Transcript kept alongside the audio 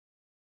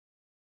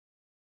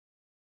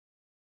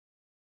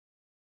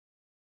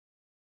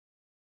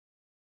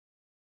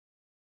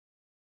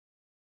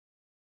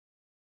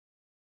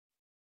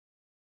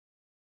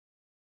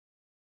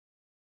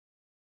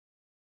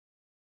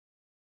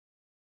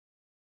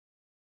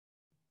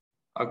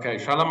Okay,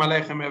 Shalom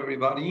Aleichem,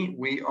 everybody.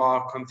 We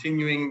are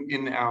continuing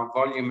in our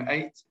volume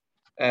 8,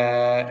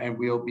 and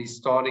we'll be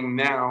starting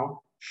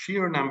now,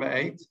 Shir number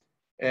 8,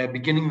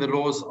 beginning the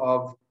laws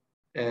of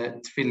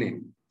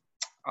Tefillin.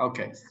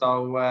 Okay,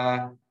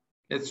 so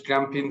let's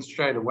jump in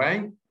straight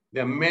away.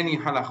 There are many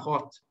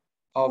halachot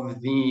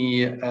of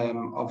the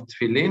of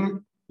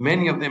Tefillin.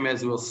 Many of them,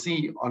 as we'll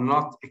see, are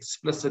not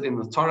explicit in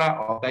the Torah,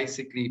 are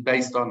basically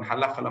based on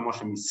halacha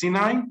Moshe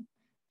Sinai,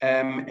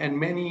 and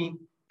many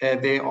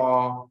there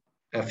are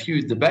a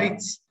few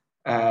debates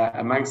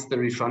amongst the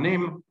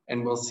Rishonim,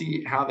 and we'll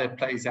see how that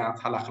plays out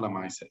halacha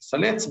l'maaseh. So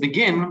let's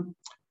begin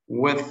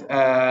with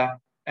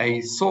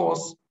a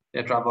source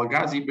that Rav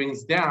Al-Ghazi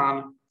brings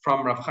down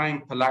from Rav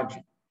Chaim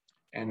Pelagi.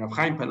 And Rav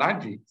Chaim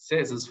Pelagi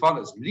says as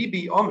follows: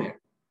 Libi Omer,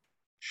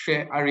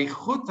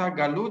 she'arichut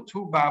hagalut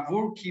hu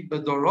ba'avur ki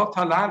bedorot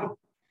halalu.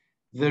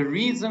 The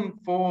reason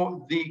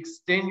for the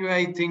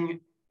extenuating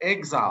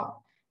exile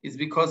is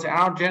because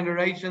our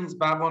generations,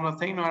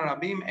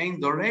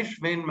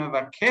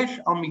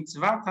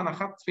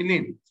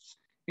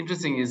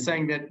 interesting, he's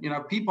saying that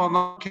people are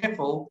not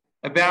careful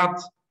about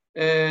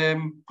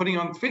putting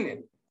on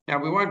tefillin. Now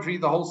we won't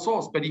read the whole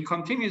source, but he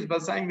continues by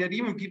saying that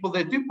even people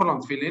that do put on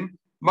tefillin,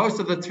 most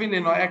of the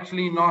tefillin are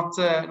actually not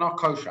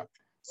kosher.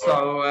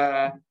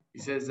 So he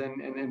says,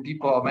 and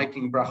people are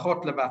making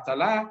brachot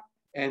lebatala,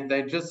 and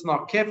they're just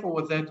not careful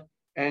with it.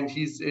 And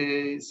he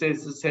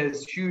says this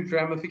has huge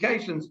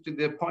ramifications to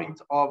the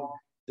point of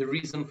the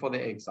reason for the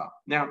exile.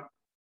 Now,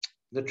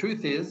 the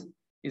truth is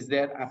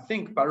that I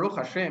think Baruch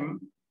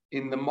Hashem,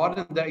 in the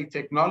modern day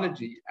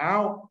technology,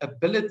 our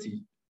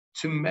ability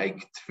to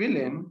make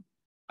tefillin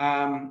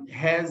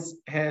has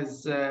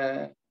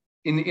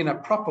in a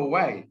proper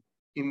way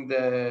in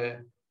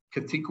the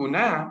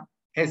Ketikuna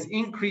has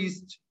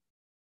increased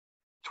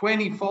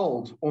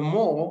 20-fold or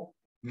more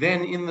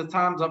than in the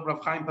times of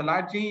Rav Chaim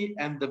Pelagi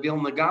and the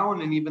Vilna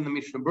Gaon and even the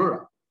Mishnah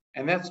Berurah.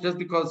 And that's just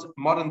because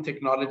modern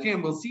technology,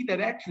 and we'll see that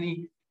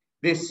actually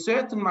there's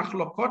certain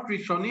machlokot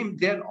rishonim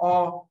that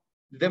are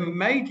the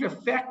major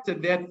factor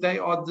that they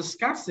are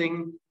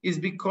discussing is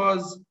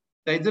because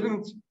there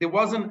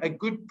wasn't a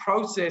good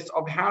process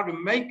of how to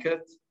make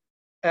it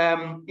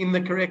in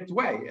the correct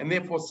way. And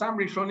therefore some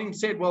rishonim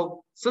said,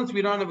 well, since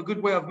we don't have a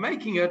good way of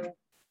making it,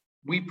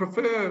 we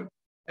prefer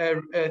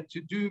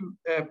to do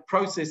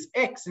process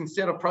X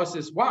instead of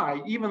process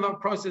Y, even though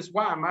process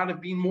Y might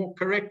have been more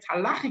correct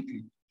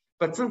halachically.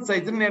 But since they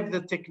didn't have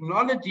the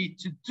technology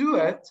to do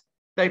it,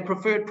 they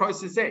preferred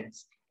process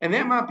X. And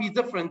that might be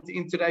different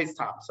in today's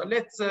time. So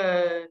let's,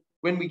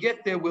 when we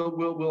get there,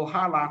 we'll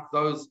highlight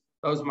those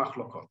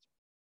machlokot.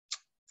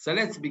 So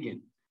let's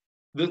begin.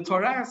 The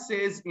Torah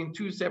says in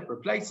two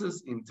separate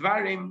places, in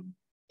Dvarim,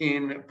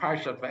 in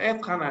Parshat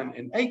Va'etchanan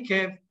and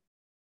Eikev,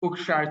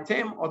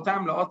 Ukshartem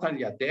otam laot al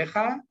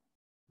yadecha,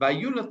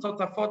 vayu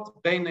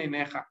letotafot bein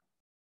einecha.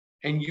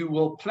 And you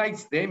will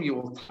place them, you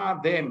will tie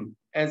them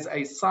as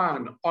a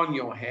sign on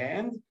your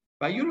hand,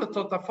 vayu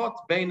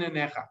letotafot bein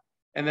einecha.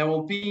 And there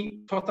will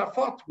be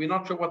totafot. We're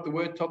not sure what the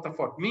word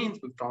totafot means.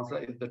 We've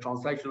translated the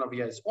translation of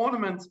here as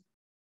ornaments,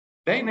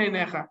 bein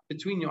einecha,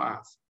 between your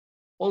eyes.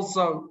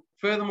 Also,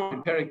 furthermore,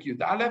 in Perek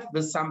Yud Aleph,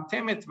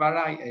 v'samtem et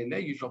varai ele,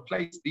 you shall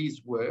place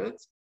these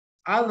words,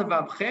 al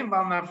levavchem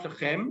v'al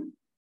nafshechem,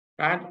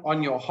 right,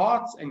 on your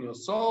hearts and your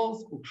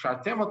souls,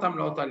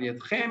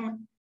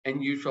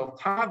 and you shall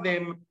tie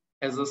them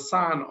as a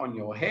sign on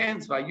your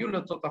hands.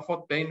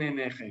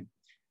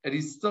 It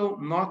is still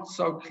not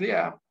so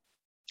clear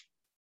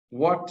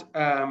what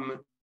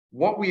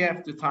we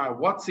have to tie,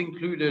 what's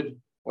included,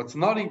 what's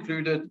not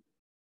included.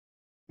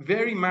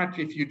 Very much,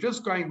 if you're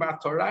just going by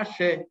Torah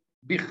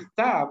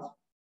bichtav,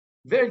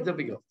 very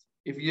difficult.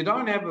 If you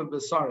don't have a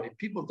Basara, if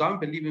people don't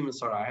believe in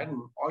Basara, I had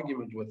an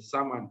argument with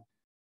someone,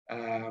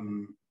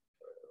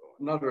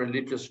 not a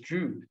religious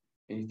Jew,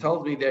 and he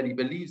told me that he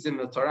believes in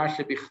the Torah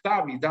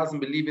Shebichtav, he doesn't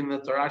believe in the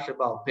Torah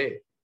Shebal Peh.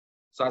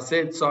 So I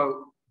said,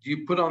 so do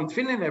you put on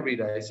tefillin every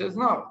day? He says,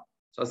 no.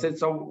 So I said,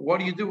 so what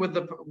do you do with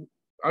the,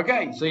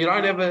 okay, so you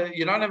don't have a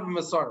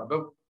Masorah,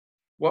 but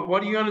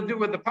what are you going to do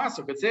with the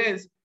pasuk? It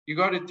says, you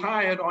got to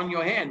tie it on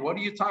your hand. What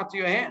do you tie to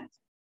your hand?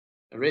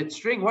 A red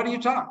string, what do you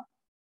tie?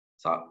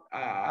 So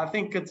I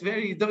think it's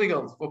very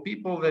difficult for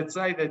people that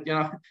say that,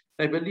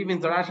 they believe in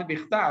Torah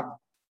Shebichtav.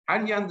 How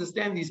do you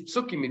understand these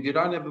psukim if you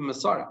don't have a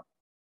Masorah?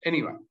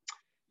 Anyway,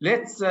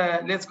 let's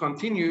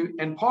continue.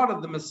 And part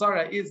of the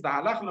Masorah is the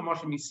halacha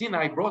Moshe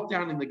Sinai brought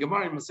down in the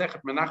Gemara in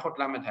Masechet Menachot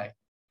Lamed Hey.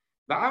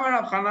 V'amar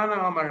Rav Chanana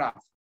Amar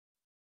Rav,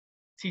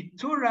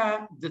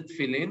 Titura de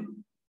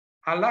Tefillin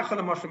halacha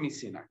Moshe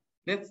Sinai.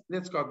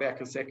 Let's go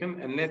back a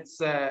second and let's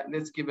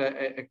give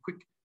a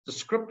quick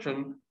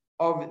description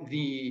of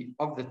the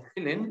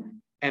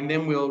Tefillin, and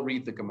then we'll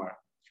read the Gemara.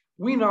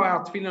 We know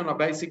our tefillin are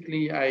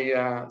basically sorry,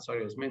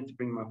 I was meant to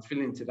bring my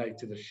tefillin today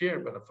to the shir,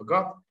 but I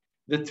forgot.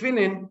 The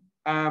tefillin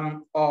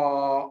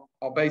are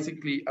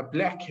basically a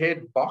black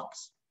head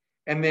box,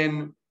 and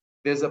then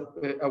there's a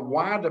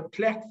wider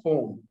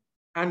platform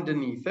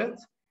underneath it.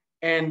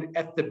 And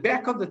at the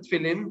back of the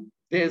tefillin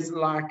there's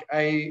like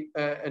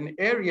an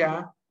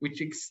area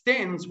which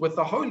extends with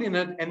a hole in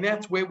it, and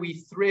that's where we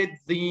thread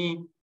the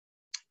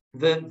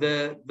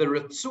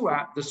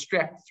ritzua, the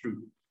strap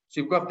through.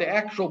 So you've got the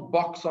actual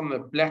box on the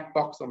black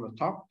box on the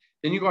top,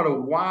 then you've got a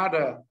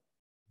wider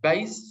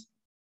base,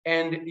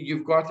 and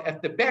you've got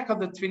at the back of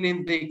the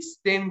tefillin the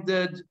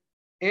extended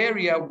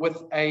area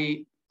with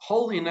a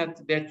hole in it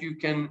that you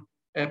can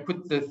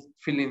put the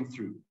tefillin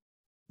through.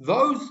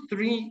 Those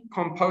three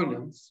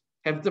components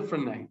have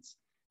different names.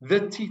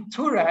 The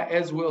titura,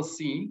 as we'll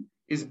see,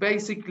 is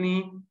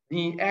basically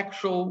the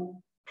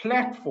actual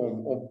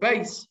platform or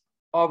base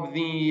of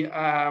the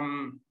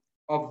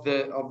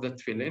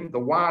tefillin, the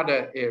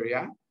wider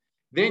area.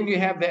 Then you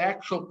have the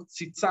actual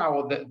tzitza,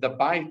 or the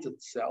bite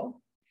itself.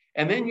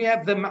 And then you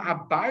have the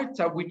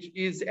ma'abarta, which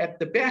is at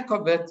the back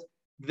of it.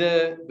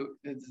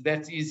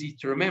 That's easy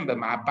to remember.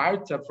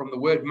 Ma'abarta from the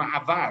word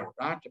ma'avar,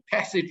 right? A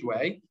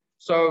passageway.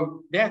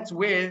 So that's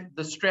where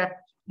the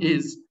strap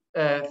is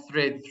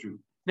thread through.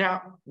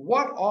 Now,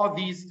 what are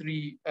these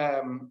three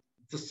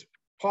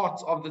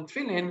parts of the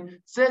tefillin?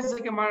 Says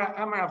the Gemara,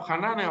 Amar Rav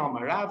Chananah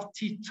Amar Rav,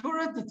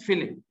 titura the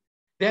tefillin,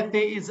 that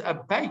there is a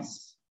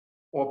base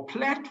or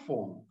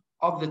platform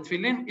of the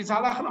tefillin is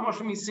halacha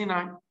l'Moshe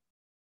miSinai.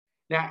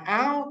 Now,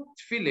 our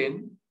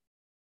tefillin,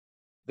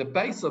 the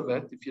base of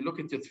it, if you look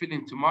at your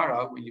tefillin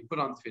tomorrow, when you put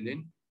on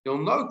tefillin,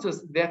 you'll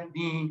notice that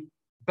the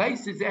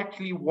base is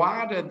actually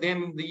wider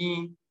than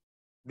the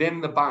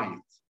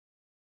bind.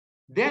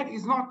 That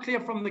is not clear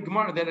from the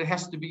Gemara that it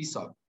has to be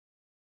so.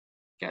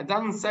 Okay, it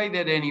doesn't say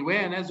that anywhere,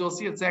 and as you'll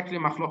see, it's actually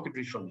machloket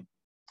rishonim.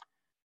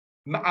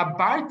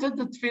 Ma'abarta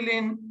the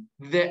tefillin,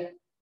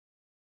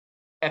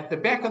 at the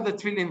back of the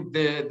tefillin,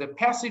 the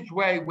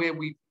passageway where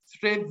we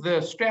thread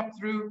the strap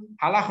through,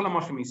 halacha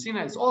l'Moshe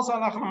miSinai, is also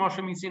halacha l'Moshe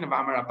miSinai.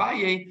 V'amar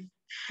Abaye,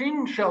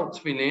 shin shel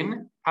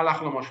tefillin,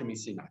 halacha l'Moshe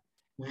miSinai.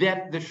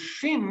 That the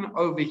shin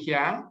over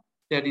here,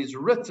 that is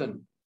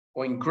written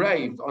or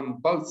engraved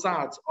on both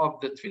sides of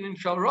the tefillin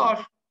shel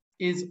rosh,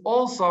 is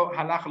also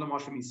halacha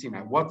l'Moshe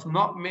miSinai. What's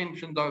not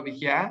mentioned over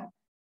here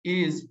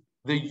is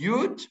the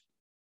yud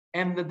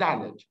and the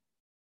daled.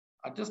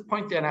 I'll just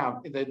point that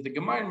out. The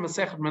Gemara in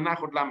Masechet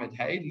Menachot Lamed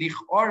Hey,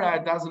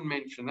 Lichora doesn't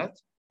mention it,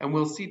 and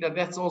we'll see that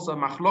that's also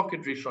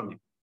machloket rishonim.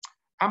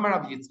 Amar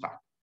Rav Yitzchak,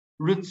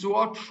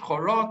 Ritzuot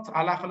shchorot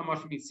halacha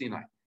l'Moshe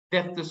miSinai.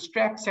 That the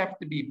straps have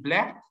to be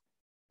black,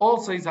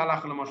 also is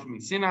halacha l'Moshe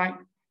miSinai,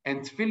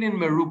 and tefillin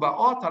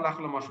merubaot halacha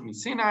l'Moshe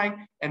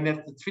miSinai, and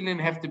that the tefillin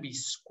have to be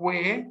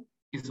square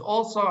is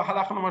also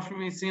halacha l'Moshe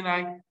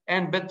miSinai,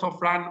 and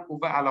betofran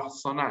uva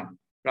alachsonan.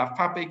 Rav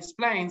Papa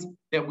explains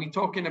that we're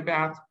talking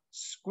about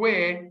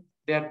square,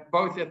 that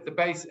both at the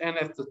base and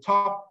at the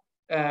top,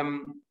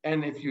 and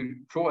if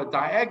you draw a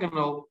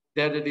diagonal,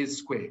 that it is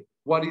square.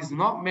 What is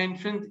not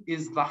mentioned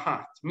is the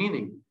height,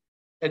 meaning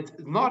it's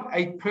not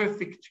a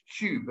perfect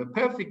cube. A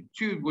perfect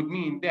cube would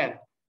mean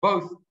that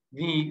both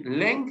the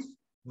length,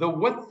 the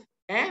width,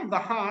 and the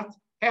height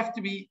have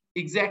to be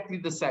exactly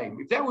the same.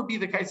 If that would be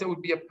the case, that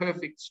would be a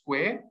perfect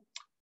square.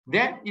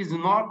 That is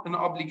not an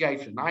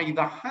obligation. I.e.,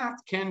 the height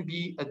can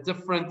be a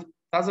different,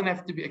 doesn't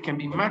have to be, it can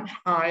be much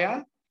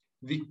higher.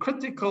 The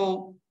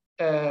critical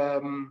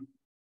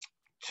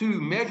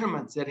two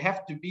measurements that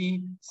have to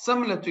be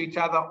similar to each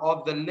other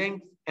are the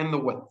length and the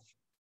width.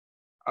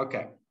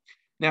 Okay.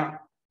 Now,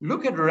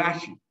 look at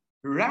Rashi.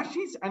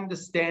 Rashi's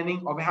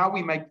understanding of how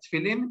we make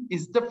tefillin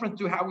is different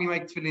to how we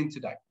make tefillin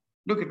today.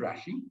 Look at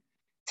Rashi.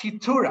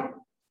 Titura.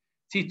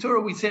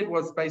 Titura, we said,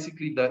 was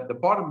basically the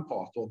bottom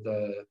part or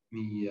the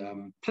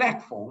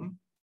platform.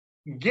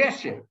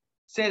 Gesher,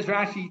 says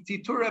Rashi,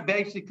 Titura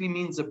basically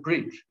means a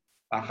bridge.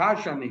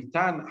 After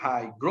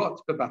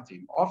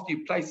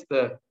you place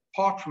the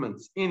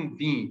parchments in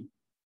the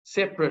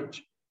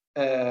separate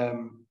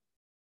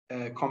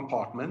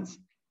compartments,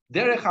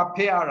 derech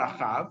hapeh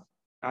harachav,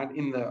 and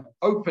in the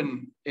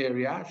open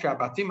area, it's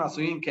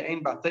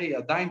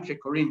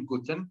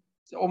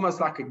almost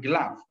like a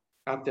glove,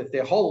 and that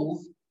there are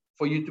holes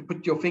for you to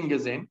put your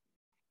fingers in.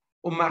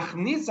 Now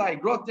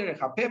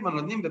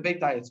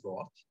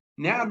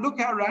look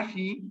how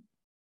Rashi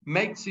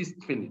makes his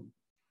tefillin.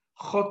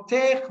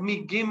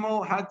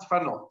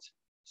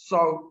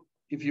 So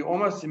if you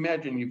almost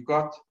imagine, you've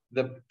got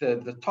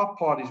the top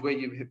part is where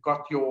you've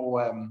got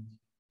your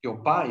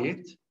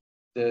bayit,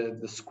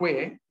 the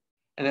square,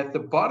 and at the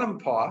bottom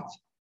part,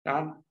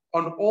 on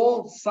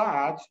all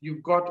sides,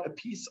 you've got a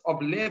piece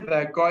of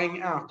leather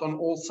going out on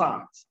all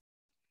sides.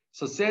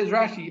 So says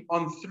Rashi,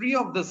 on three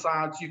of the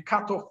sides, you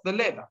cut off the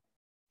leather,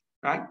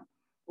 right?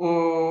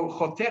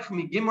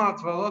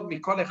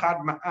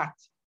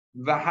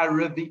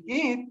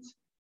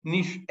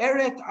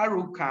 נשארת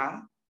ארוכה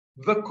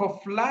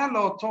וכופלה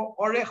לאותו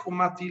אורך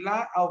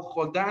ומטילה על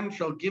חודן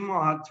של גימל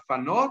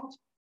הדפנות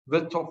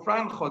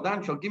ותופרן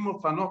חודן של גימל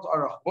דפנות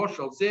אורכבו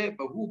של זה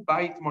והוא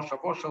בית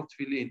מושבו של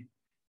תפילין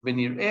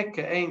ונראה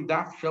כאין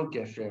דף של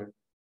גשר.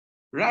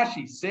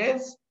 Rashi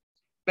says,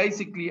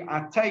 basically,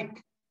 I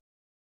take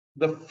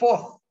the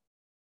fourth,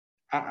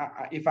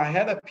 if I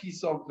had a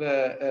piece of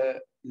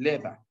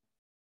leather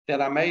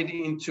that I made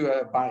into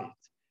a bite,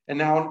 And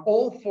now on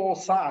all four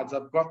sides,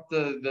 I've got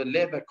the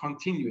leather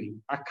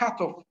continuing. I cut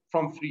off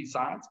from three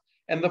sides,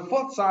 and the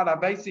fourth side I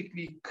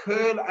basically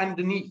curl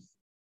underneath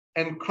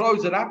and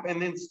close it up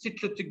and then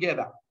stitch it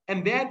together.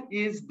 And that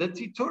is the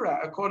titura,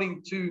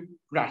 according to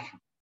Rashi.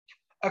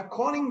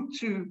 According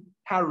to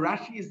how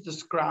Rashi is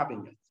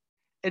describing it,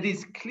 it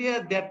is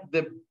clear that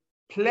the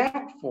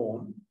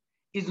platform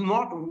is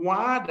not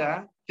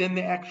wider than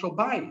the actual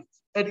bayit.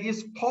 It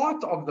is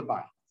part of the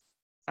bayit,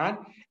 right?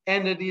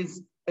 And it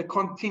is a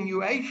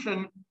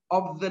continuation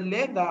of the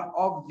leather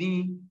of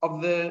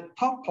the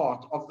top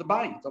part of the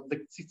bayit, of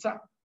the tzitzah.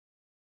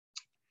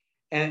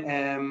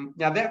 And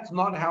now that's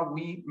not how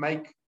we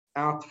make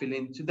our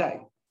tefillin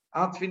today.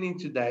 Our tefillin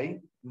today,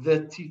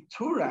 the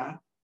titura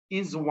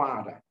is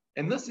wider.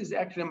 And this is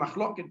actually a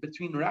machloket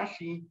between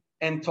Rashi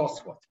and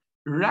Tosfot.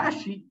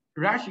 Rashi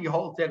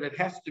holds that it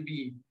has to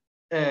be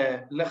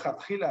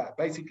lechatchila,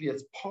 basically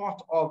it's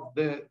part of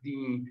the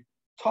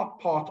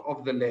top part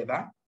of the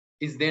leather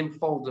is then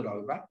folded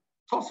over.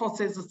 Tosfot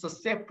says it's a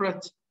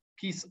separate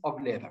piece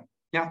of leather.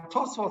 Now,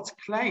 Tosfot's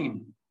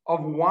claim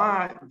of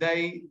why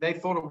they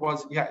thought it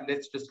was,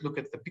 let's just look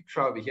at the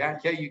picture over here.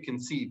 Here you can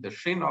see the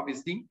shin,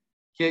 obviously.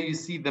 Here you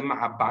see the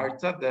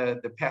ma'abarta,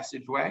 the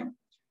passageway.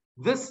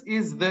 This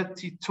is the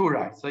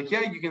titura. So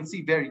here you can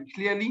see very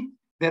clearly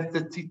that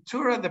the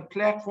titura, the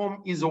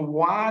platform, is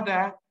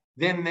wider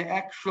than the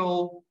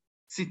actual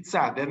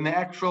tzitzah, than the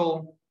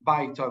actual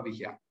bayit over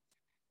here.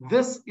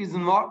 This is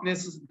not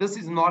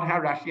how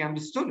Rashi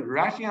understood it.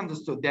 Rashi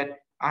understood that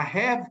I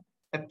have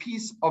a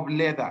piece of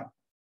leather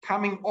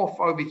coming off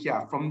over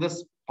here from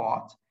this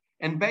part,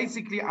 and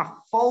basically I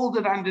fold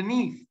it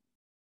underneath.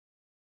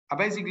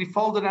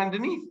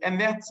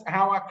 And that's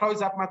how I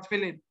close up my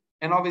tefillin.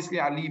 And obviously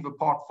I leave a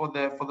part for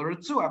the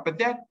ritzua, but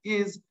that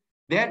is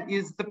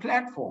the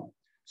platform.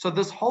 So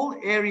this whole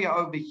area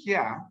over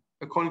here,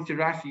 according to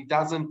Rashi,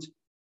 doesn't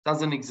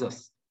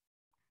exist.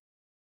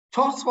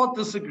 Tosfot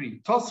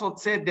disagreed. Tosfot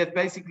said that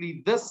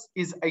basically this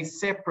is a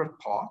separate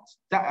part.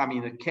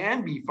 It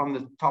can be from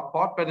the top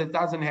part, but it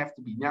doesn't have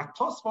to be. Now,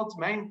 Tosfot's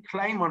main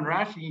claim on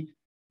Rashi,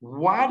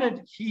 why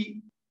did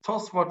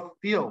Tosfot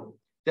feel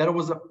that it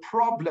was a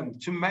problem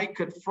to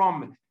make it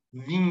from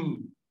the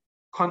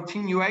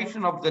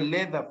continuation of the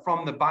leather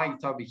from the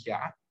bayit over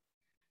here?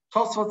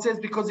 Tosfot says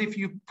because if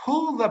you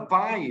pull the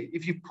bayit,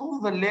 if you pull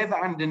the leather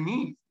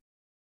underneath,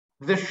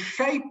 the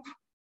shape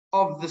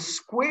of the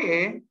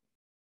square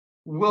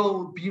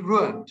will be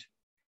ruined.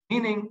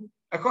 Meaning,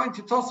 according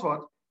to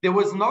Tosfot, there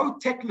was no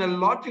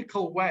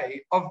technological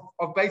way of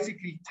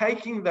basically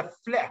taking the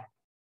flap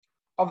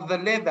of the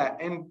leather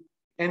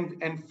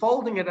and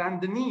folding it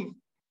underneath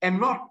and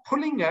not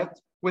pulling it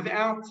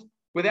without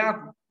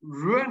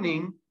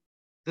ruining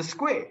the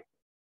square.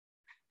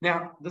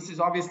 Now, this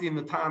is obviously in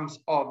the times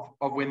of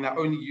when they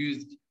only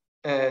used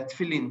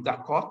tefillin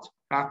dakot,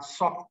 right,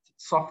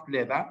 soft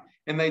leather,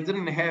 and they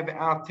didn't have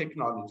our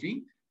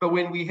technology. But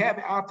when we have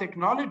our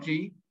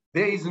technology,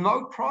 there is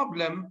no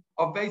problem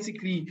of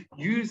basically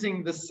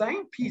using the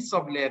same piece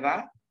of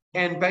leather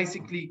and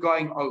basically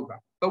going over.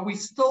 But we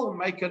still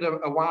make it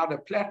a wider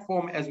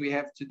platform as we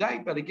have today.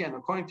 But again,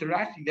 according to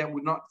Rashi, that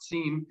would not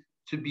seem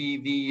to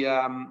be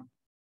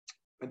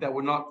that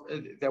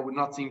would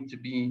not seem to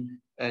be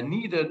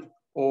needed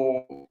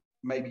or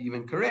maybe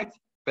even correct.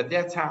 But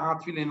that's how our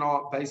tefillin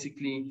are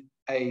basically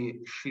a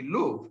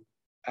shiluv.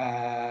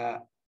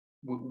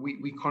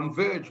 We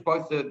converge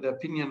both the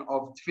opinion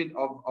of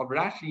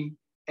Rashi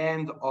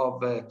and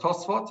of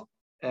Tosfot.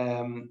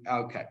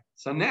 Okay,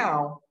 so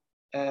now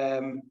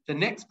the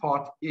next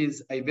part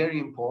is a very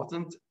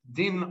important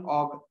din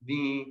of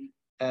the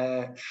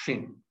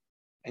shin,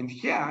 and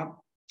here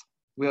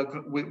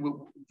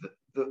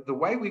the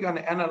way we're going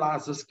to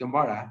analyze this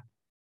Gemara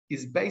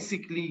is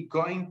basically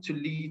going to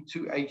lead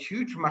to a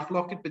huge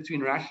machloket between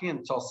Rashi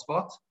and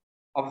Tosfot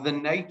of the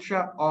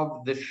nature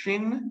of the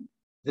shin,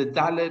 the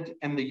daled,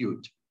 and the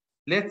yud.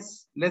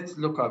 Let's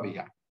look over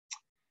here.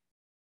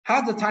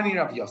 How the Tani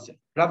Rav Yosef?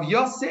 Rav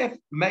Yosef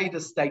made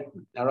a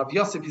statement. Now Rav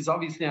Yosef is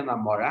obviously an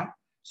Amora,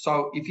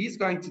 so if he's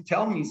going to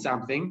tell me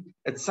something,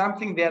 it's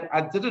something that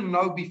I didn't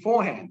know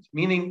beforehand,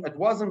 meaning it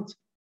wasn't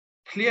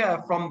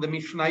clear from the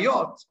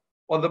Mishnayot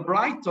or the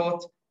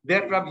Braitot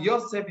that Rav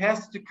Yosef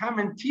has to come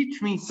and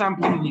teach me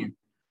something new.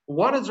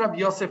 What does Rav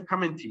Yosef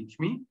come and teach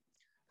me?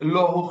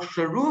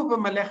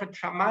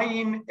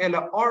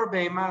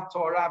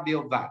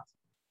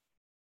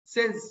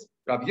 Says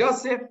Rav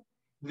Yosef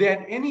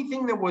that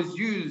anything that was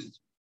used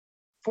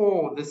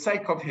for the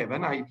sake of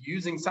heaven,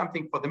 using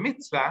something for the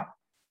mitzvah,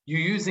 you're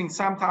using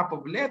some type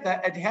of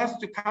leather, it has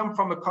to come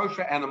from a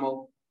kosher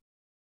animal.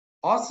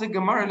 Why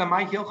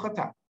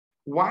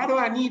do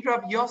I need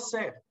Rav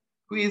Yosef,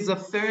 who is a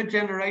third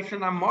generation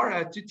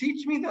Amora, to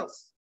teach me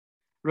this?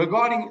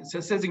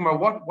 Says Gemara,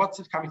 what's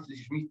it coming to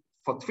teach me?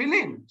 For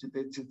tefillin,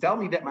 to tell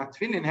me that my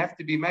tefillin have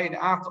to be made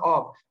out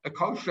of a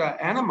kosher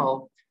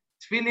animal.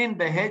 Tefillin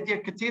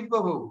behedya kativ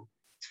bahu.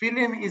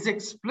 Tefillin is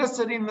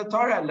explicit in the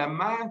Torah.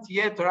 Laman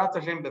tiyeh Torat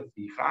Hashem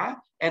b'ficha.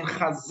 And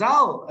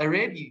Chazal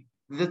already,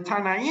 the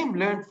Tanaim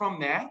learned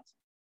from that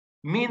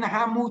min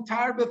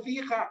hamutar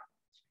beficha,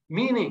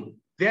 meaning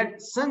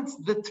that since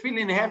the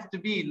tefillin have to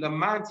be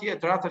Lamant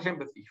Torat Hashem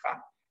beficha,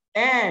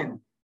 and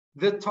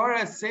the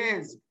Torah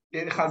says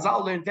that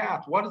Chazal learned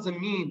out, what does it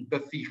mean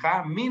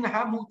beficha? Min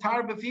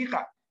hamutar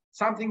beficha,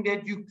 something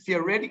that you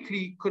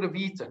theoretically could have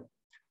eaten.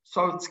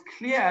 So it's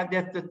clear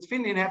that the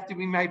tefillin have to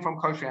be made from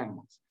kosher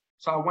animals.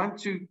 So I want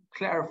to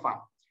clarify.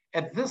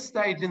 At this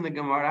stage in the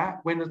Gemara,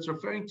 when it's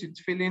referring to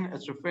tefillin,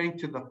 it's referring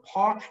to the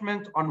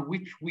parchment on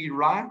which we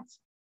write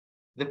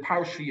the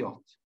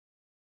parashiyot.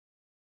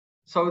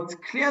 So it's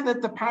clear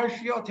that the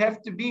parashiyot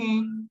have to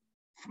be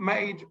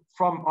made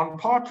from on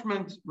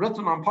parchment,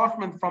 written on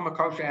parchment from a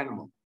kosher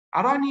animal.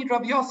 I don't need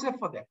Rav Yosef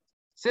for that.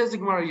 Says the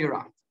Gemara, you're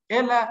right.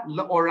 Ela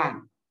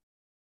le'oran.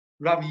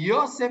 Rav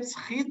Yosef's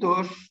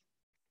chidush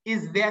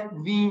is that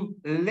the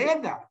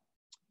leather,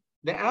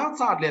 the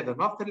outside leather,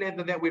 not the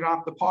leather that we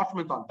write the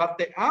parchment on, but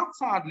the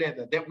outside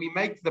leather that we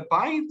make the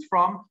bind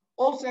from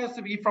also has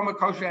to be from a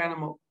kosher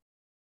animal.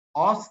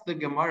 Ask the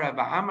Gemara,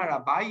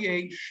 V'amar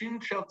Abaye, Shin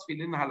Shel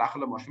Tefillin Halach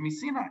LeMoshe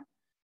Misinai.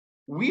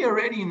 We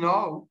already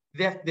know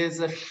that there's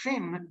a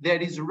shin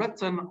that is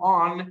written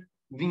on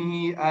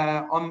the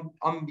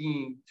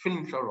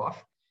Tefillin Shel Rosh,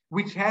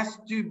 which has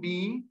to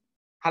be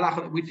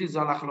halach, which is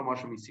Halach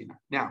LeMoshe Misinai.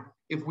 Now,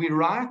 if we're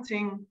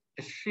writing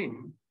a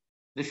shin,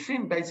 the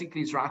shin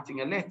basically is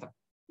writing a letter.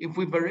 If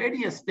we've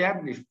already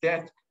established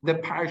that the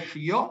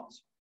parashiyot,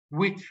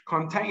 which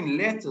contain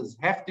letters,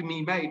 have to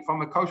be made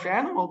from a kosher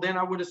animal, then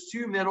I would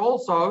assume that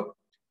also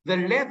the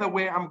leather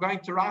where I'm going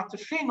to write the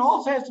shin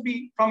also has to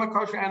be from a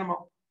kosher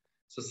animal.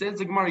 So says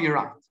the Gemara, you're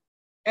right.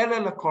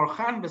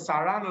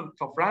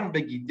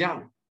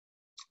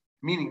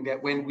 Meaning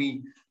that when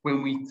we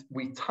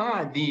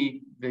tie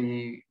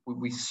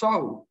we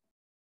sew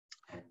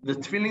the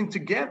tefillin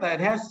together, it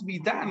has to be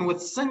done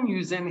with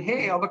sinews and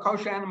hair of a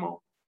kosher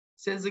animal.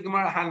 Says the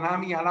Gemara,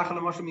 Hanami halach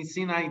LeMoshe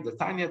Misinai, the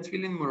Tanya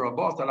tefillin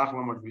murabot halach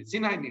LeMoshe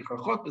Misinai,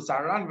 nichachot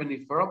b'saran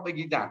v'nifrot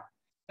b'gidan.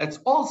 It's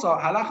also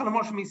halach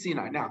LeMoshe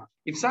Misinai. Now,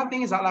 if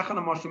something is halach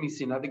LeMoshe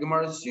Misinai, the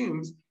Gemara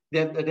assumes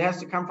that it has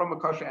to come from a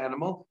kosher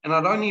animal, and I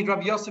don't need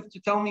Rav Yosef to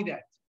tell me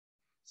that.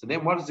 So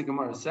then what does the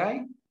Gemara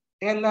say?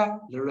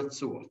 Ella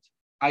l'retzuot.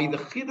 The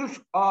chidush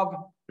of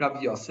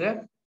Rav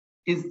Yosef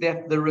is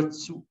that the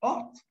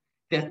retzuot,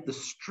 that the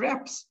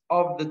straps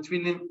of the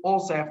tefillin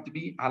also have to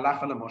be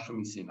halacha LeMoshe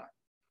Misinai.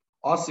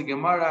 Also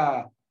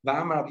Gemara,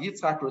 don't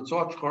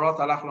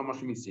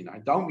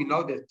we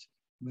know that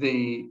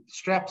the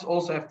straps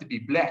also have to be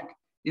black?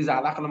 Is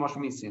halacha LeMoshe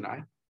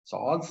Misinai? So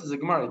answers the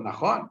Gemara,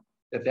 nachon,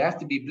 that they have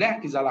to be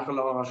black is halacha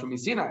LeMoshe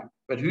Misinai.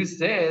 But who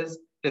says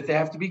that they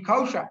have to be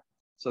kosher?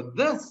 So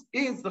this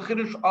is the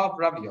chidush of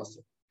Rav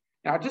Yosef.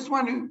 Now I just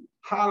want to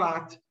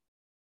highlight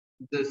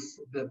this,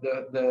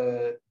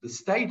 the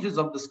stages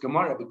of this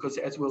Gemara, because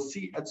as we'll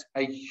see, it's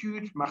a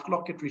huge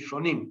machloket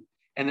rishonim,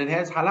 and it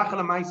has halacha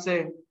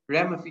l'maaseh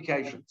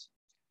ramifications.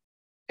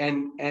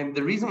 And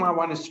the reason why I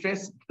want to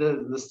stress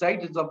the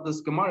stages of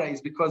this Gemara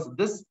is because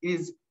this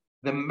is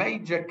the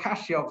major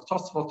kashya of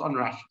Tosfot on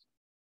Rashi.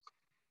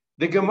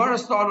 The Gemara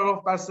started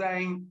off by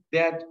saying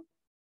that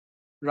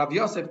Rav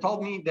Yosef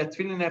told me that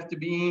tefillin have to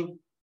be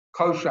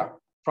kosher,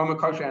 from a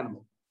kosher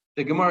animal.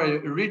 The Gemara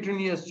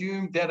originally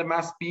assumed that it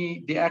must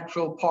be the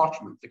actual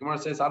parchment. The Gemara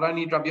says, I don't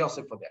need Rav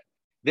Yosef for that.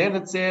 Then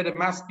it said it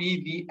must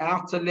be the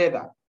outer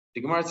leather.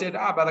 The Gemara said,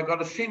 but I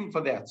got a shin for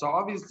that. So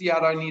obviously I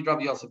don't need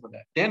Rav Yosef for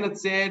that. Then it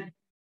said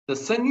the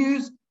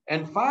sinews.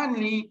 And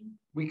finally,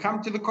 we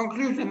come to the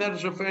conclusion that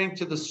is referring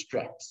to the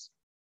straps.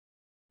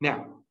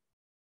 Now,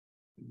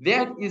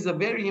 that is a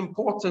very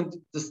important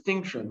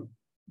distinction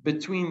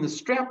between the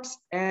straps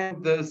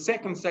and the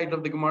second stage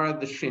of the Gemara,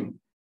 the shin.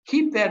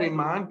 Keep that in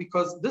mind,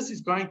 because this is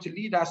going to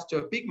lead us to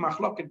a big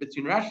machloket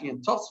between Rashi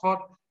and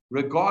Tosfot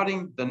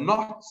regarding the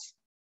knots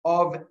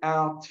of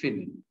our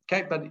tefillin.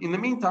 Okay, but in the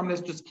meantime, let's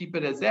just keep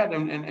it as that,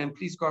 and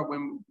please God,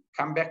 when we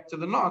come back to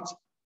the knots,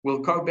 we'll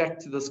go back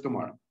to this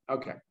Gemara.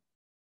 Okay.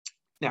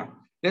 Now,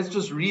 let's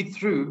just read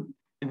through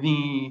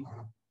the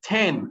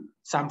 10,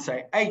 some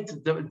say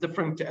 8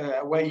 different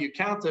way you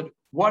counted.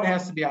 What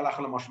has to be halacha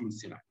l'Moshe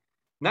Misinai?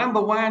 Number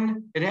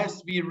 1, it has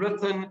to be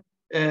written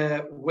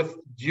with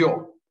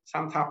dior,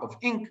 some type of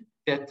ink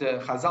that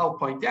Chazal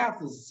point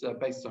out is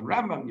based on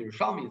Rambam,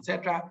 Yerushalmi,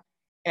 etc.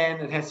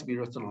 And it has to be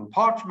written on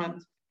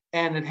parchment,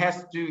 and it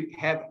has to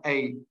have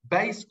a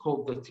base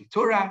called the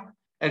titura.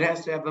 It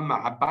has to have a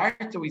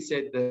ma'abarta, we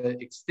said the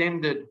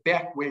extended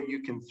back where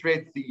you can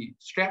thread the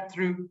strap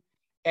through,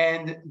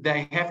 and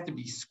they have to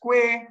be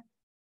square.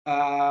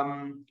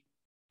 What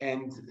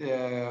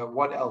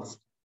else?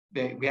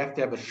 We have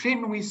to have a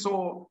shin, we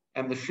saw,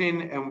 and the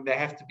shin, and they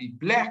have to be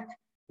black.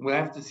 We'll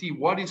have to see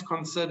what is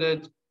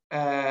considered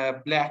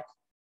black.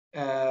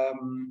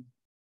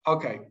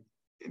 Okay.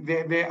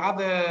 There are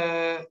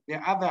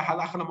other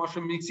halacha l'Moshe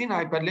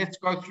Misinai, but let's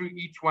go through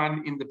each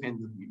one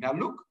independently. Now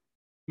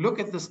look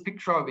at this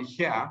picture over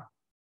here.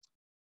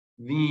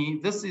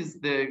 This is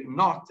the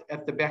knot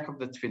at the back of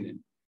the tefillin.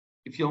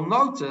 If you'll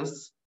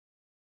notice,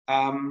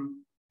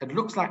 it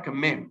looks like a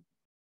mem.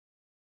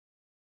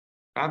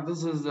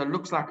 This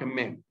looks like a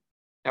mem.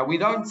 Now, we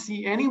don't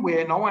see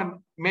anywhere, no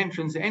one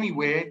mentions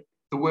anywhere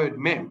the word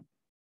mem.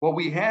 What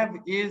we have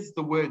is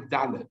the word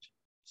dalet.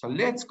 So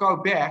let's go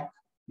back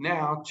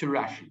now to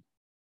Rashi.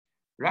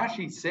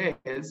 Rashi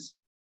says,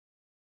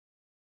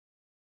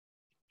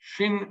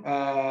 Shin,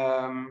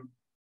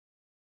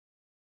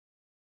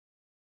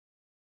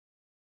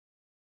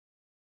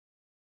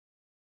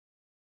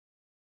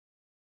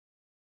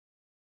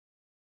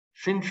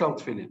 Shin shel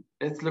tefillin.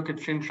 Let's look at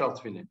Shin shel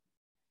tefillin.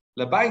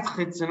 Lebait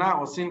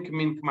chitzena osin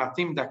k'min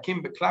k'matim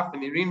dakim beklaf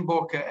v'nirin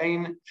bo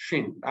k'ein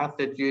shin.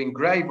 That you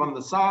engrave on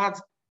the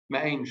sides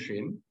me'ein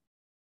shin.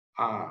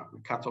 We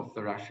cut off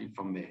the Rashi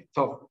from there.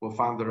 So we'll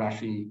find the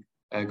Rashi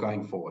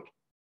going forward.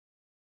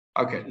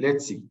 Okay,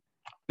 let's see.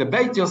 The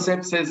Beit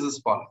Yosef says as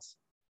follows: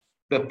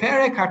 the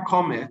Perek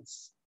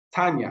HaKometz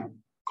Tanya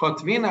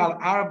kotvin al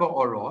arba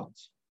orot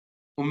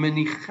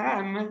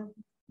umenichan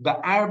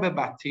be'arba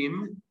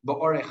batim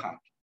be'or echad.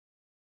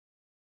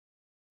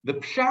 The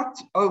pshat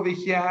over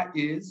here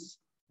is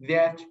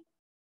that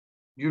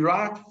you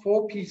write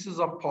 4 pieces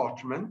of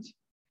parchment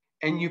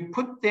and you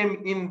put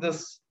them in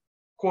this,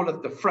 call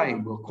it the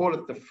frame. We'll call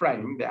it the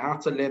frame. The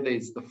outer leather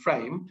is the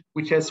frame,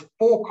 which has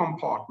 4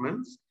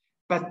 compartments.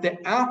 But the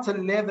outer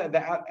leather,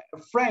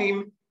 the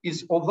frame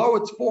is, although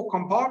it's 4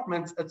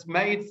 compartments, it's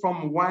made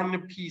from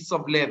 1 piece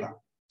of leather.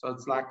 So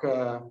it's like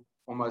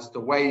almost a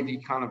wavy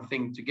kind of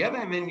thing together,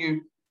 and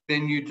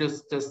then you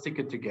just stick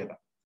it together.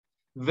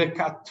 The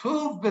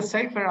Katuv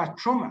b'Sefer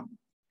HaTruma,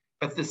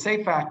 but the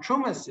Sefer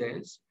HaTruma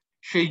says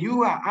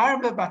sheyu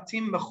ha'arba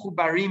batim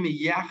mechubarim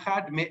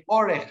yachad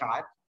me'or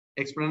echad.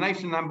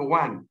 Explanation number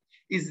 1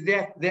 is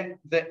that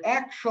the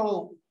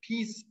actual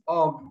piece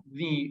of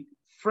the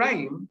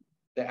frame,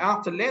 the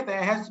outer leather,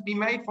 has to be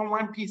made from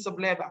 1 piece of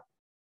leather.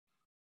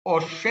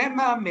 Or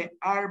shema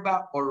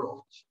me'arba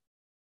orot.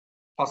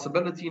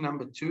 Possibility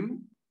number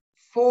 2,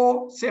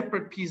 4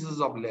 separate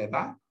pieces of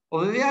leather.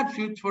 Although they are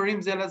true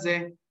tvorim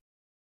zelazeh,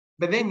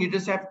 but then you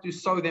just have to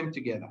sew them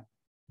together.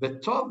 But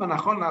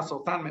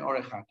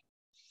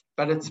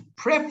it's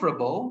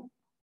preferable,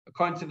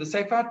 according to the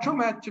Sefer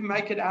HaTruma, to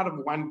make it out of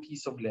 1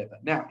 piece of leather.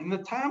 Now, in the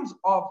times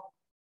of,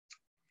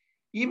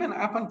 even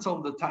up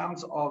until the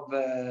times of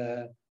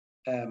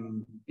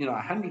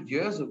 100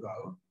 years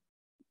ago,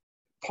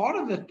 part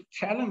of the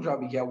challenge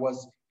over here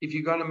was, if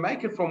you're going to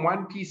make it from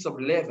 1 piece of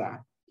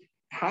leather,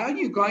 how are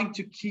you going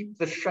to keep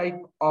the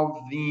shape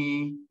of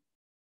the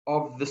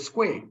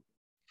square?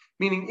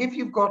 Meaning, if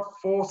you've got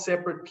 4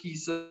 separate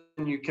pieces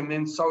and you can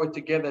then sew it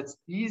together, it's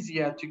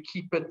easier to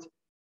keep it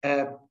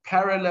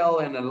parallel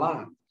and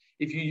aligned.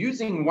 If you're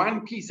using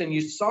 1 piece and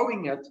you're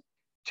sewing it,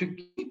 to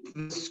keep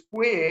the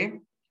square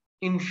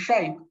in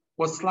shape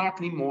was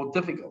slightly more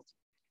difficult.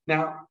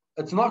 Now,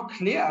 it's not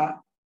clear.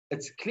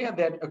 It's clear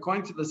that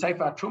according to the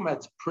Sefer HaTruma,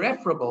 it's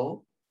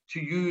preferable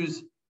to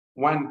use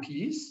 1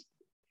 piece.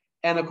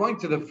 And according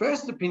to the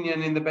first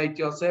opinion in the Beit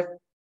Yosef,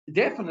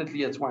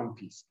 definitely it's 1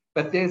 piece.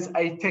 But there's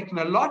a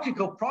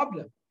technological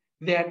problem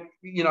that,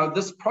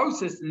 this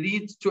process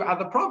leads to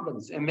other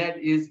problems, and that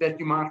is that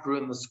you might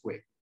ruin the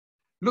square.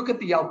 Look at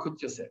the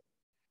Yalkut Yosef.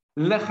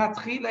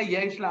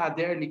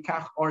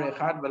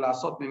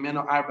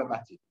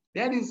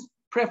 That is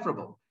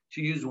preferable,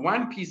 to use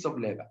 1 piece of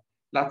leather.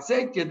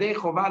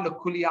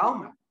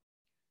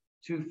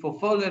 To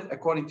fulfill it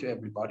according to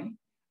everybody.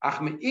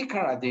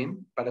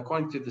 But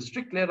according to the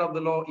strict letter of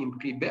the law,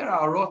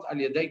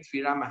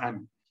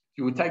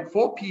 you would take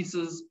 4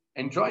 pieces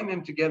and join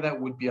them together,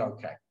 would be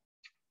okay.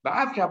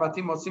 Now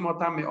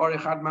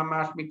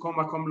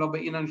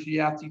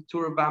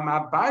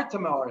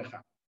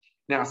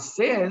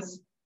says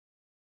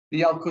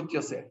the Yalkut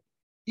Yosef,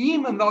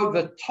 even though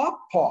the top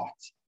part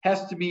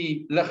has to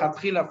be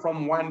lechatchila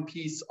from 1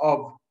 piece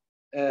of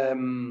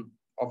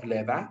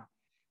leather,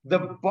 the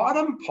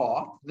bottom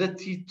part, the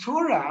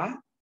titura,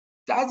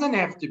 doesn't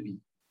have to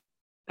be.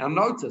 Now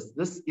notice,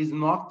 this is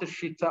not the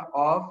shita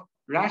of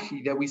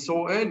Rashi that we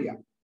saw earlier.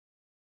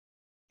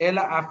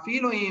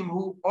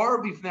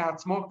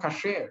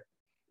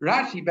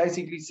 Rashi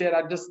basically said,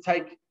 I just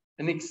take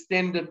an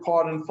extended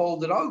part and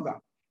fold it over.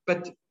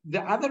 But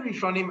the other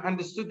Rishonim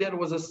understood that it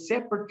was a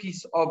separate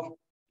piece of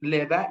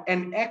leather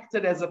and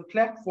acted as a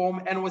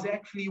platform and was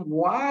actually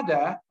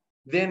wider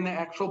than the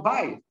actual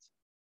bayit.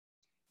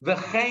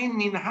 V'chein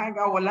minhag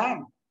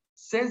ha'olam,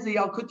 says the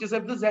Yalkut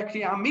Yosef, this is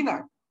actually our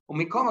minhag. I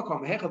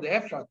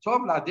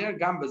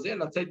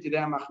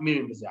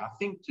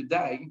think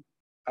today,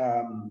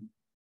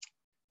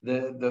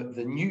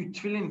 the new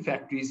tefillin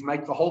factories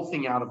make the whole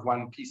thing out of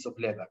 1 piece of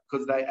leather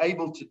because they're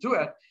able to do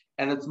it,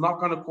 and it's not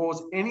going to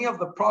cause any of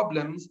the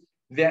problems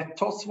that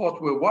Tosfot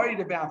were worried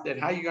about. That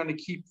how you're going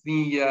to keep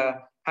the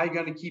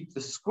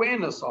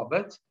squareness of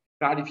it,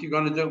 right? If you're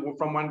going to do it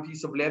from 1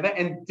 piece of leather,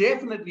 and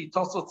definitely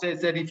Tosfot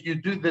says that if you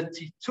do the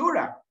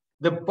titura,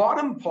 the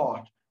bottom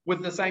part,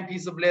 with the same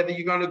piece of leather,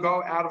 you're going to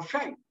go out of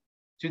shape.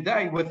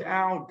 Today, with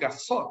our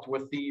gasot,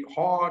 with the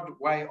hard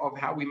way of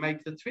how we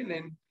make the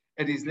tefillin,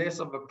 it is less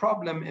of a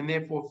problem, and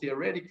therefore,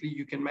 theoretically,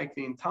 you can make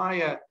the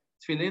entire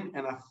tefillin,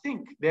 and I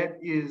think that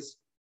is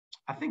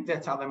I think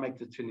that's how they make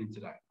the tefillin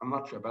today. I'm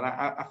not sure, but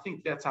I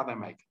think that's how they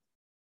make it.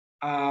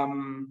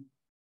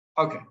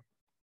 Okay.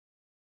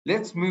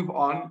 Let's move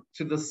on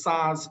to the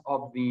size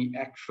of the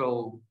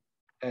actual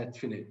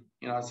tefillin.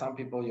 You know, some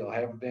people, you'll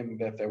have them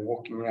that they're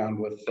walking around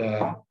with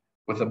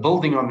a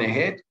building on their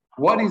head.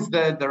 What is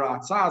the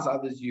right size?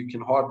 Others you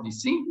can hardly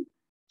see.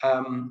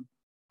 Orech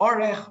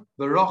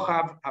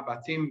v'rochav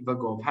habatim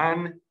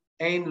v'govhan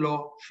ein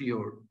lo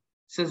shiur.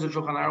 Says the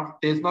Shulchan Aruch,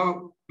 there's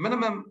no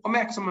minimum or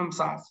maximum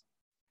size.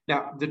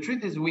 Now, the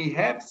truth is we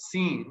have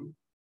seen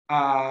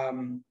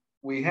that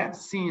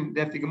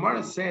the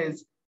Gemara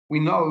says, we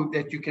know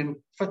that you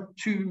can fit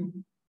 2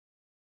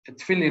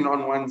 tefillin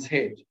on one's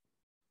head.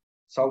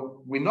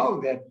 So we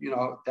know that, you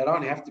know, they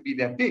don't have to be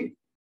that big.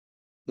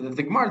 But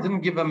the Gemara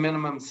didn't give a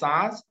minimum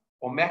size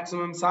or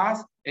maximum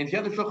size. And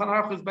here the Shulchan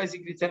Aruch is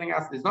basically telling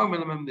us there's no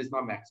minimum, there's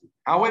no maximum.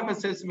 However,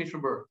 says Mishnah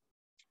Berurah,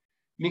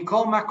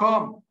 Mikol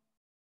Makom,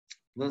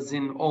 this is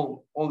in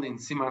all in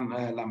Siman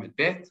Lamed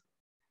Bet,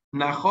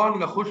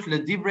 Nachon lechush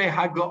ledivrei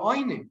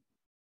hagaonim,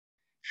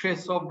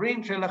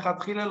 שסוברים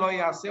שלכתחילה לא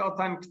יעשה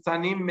אותם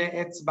קטנים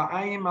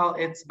מאצבעיים על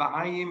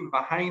אצבעיים,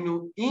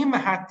 והיינו עם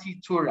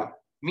הטיטורה.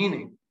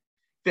 Meaning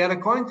that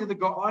according to the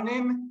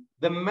Gaonim,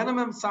 the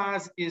minimum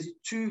size is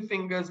 2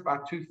 fingers by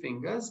 2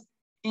 fingers,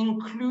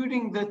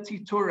 including the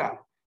titura.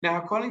 Now,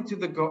 according to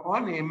the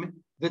Gaonim,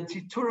 the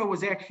titura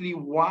was actually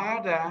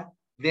wider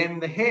than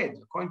the head.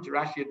 According to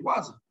Rashi, it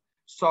wasn't.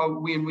 So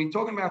when we're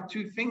talking about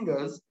 2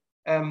 fingers,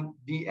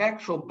 the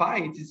actual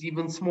bite is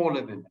even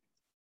smaller than that.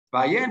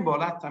 That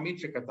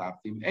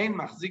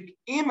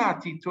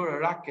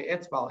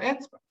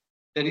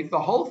if the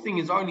whole thing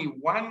is only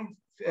 1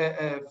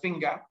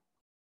 finger,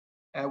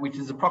 which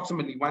is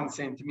approximately 1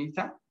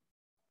 centimeter,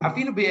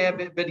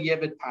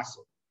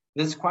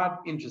 this is quite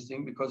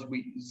interesting because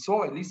we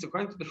saw, at least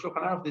according to the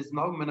Shulchan Aruch, there's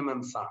no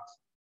minimum size.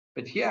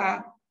 But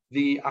here,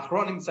 the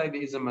Achronim say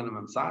there is a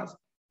minimum size.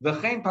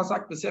 V'chein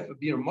pasak b'sefer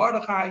Bir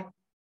Mordechai,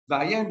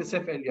 v'ayen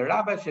b'sefer Elia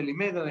Rabba,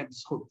 shelimed alem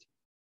zchut.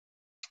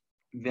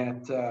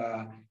 That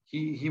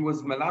he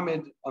was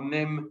melamed on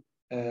them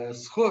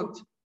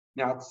zchut.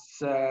 Now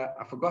it's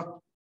I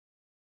forgot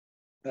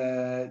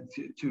to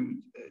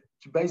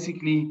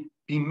basically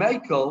be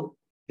makel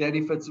that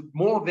if it's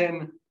more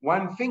than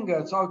 1 finger,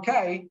 it's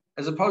okay,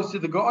 as opposed to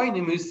the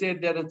Goinim who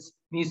said that it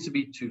needs to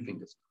be 2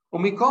 fingers. The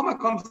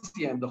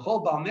whole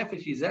Baal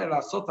Nefesh is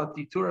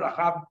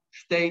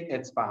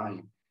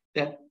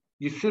that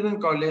you shouldn't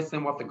go less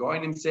than what the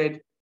Goinim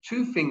said.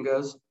 2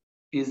 fingers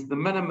is the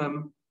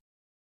minimum,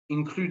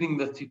 including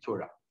the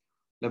titura.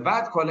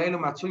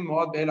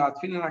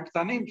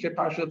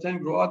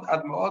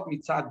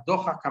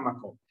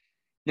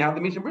 Now,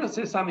 the Mishnah Berurah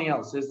says something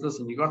else. Says,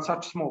 listen, you got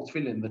such small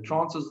tefillin. The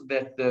chances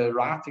that the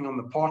writing on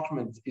the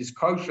parchment is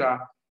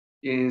kosher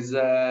is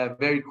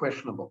very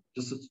questionable.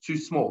 Just it's too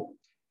small.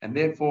 And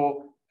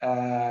therefore,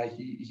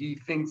 he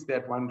thinks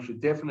that one should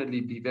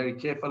definitely be very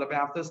careful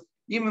about this.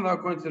 Even though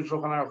according to the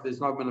Shulchan Aruch,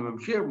 there's no minimum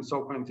shear. We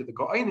saw according to the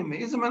Kohanim,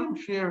 there is a minimum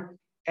shear.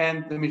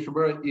 And the Mishnah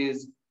Berurah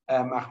is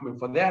machmir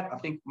for that. I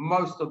think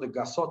most of the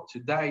gasot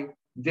today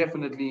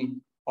definitely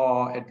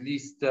are at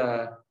least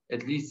 3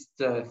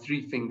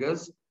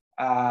 fingers.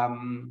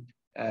 Some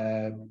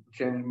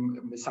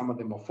of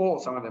them are 4,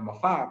 some of them are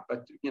 5,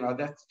 but you know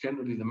that's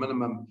generally the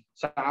minimum.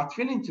 So our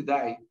tefillin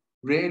today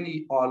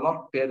really are a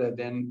lot better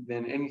than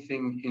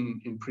anything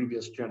in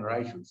previous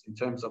generations in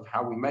terms of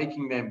how we're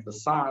making them, the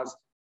size.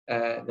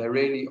 They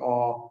really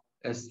are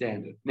a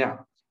standard.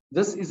 Now,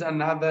 this is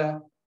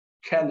another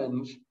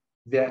challenge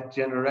that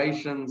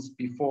generations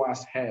before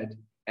us had,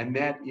 and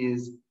that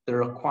is the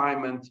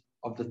requirement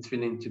of the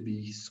tefillin to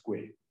be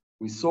square.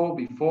 We saw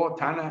before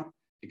Tana.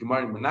 The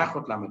Gemara in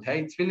Menachot Lamed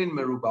Hey Tefillin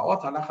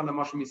Merubaot Halacha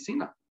LeMoshe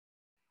Misina,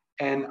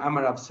 and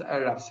Amar Rav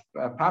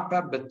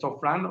Papa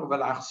Betofran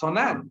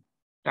Uvelachsonan.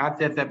 That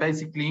they're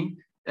basically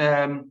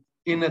in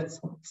its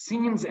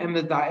seams and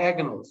the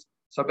diagonals.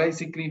 So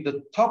basically,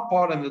 the top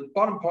part and the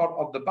bottom part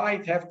of the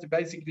bite have to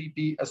basically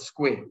be a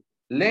square.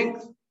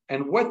 Length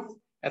and width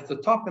at the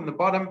top and the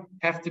bottom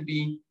have to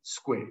be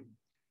square.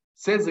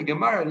 Says the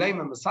Gemara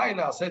Leima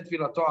Masaila Aset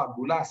Tfilato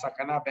Agula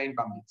Sakana Bein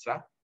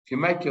Bamitzah. If you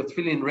make your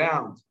tefillin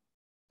round,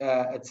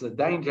 it's a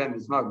danger and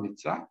there's no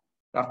mitzvah.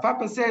 Rav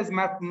Papa says,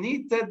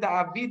 Matnita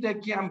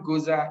da'avida ki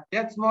amguza.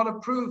 That's not a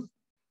proof.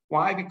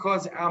 Why?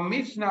 Because our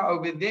Mishnah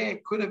over there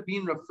could have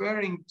been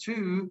referring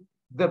to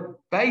the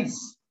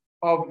base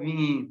of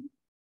the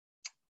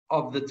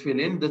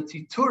tefillin, the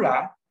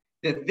titura,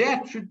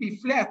 that should be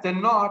flat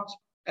and not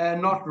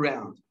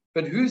round.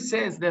 But who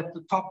says that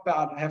the top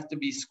part have to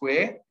be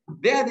square?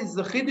 That is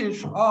the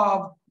chiddush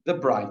of the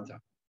Braita.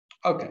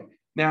 Okay.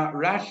 Now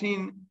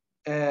Rashi.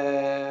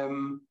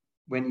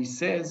 When he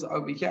says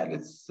over here,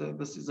 this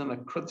isn't a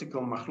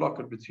critical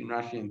machloket between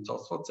Rashi and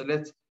Tosfot. So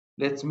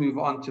let's move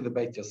on to the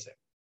Beit Yosef.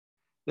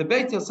 The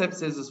Beit Yosef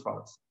says as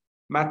follows: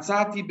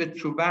 Matzati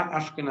b'tshuva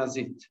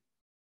Ashkenazit,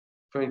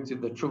 referring to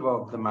the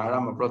tshuva of the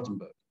Maharam of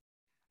Rothenburg.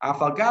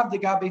 Afalgav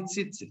degabe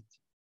tzitzit,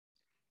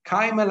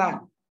 kai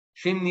melan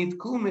shem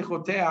nitku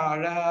mechotei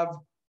ha'arav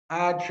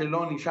ad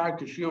shelo nishar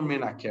kishur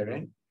min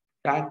hakeren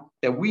right?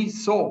 That we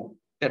saw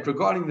that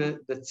regarding the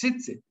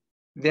tzitzit,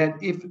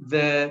 that if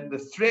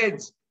the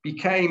threads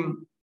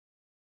became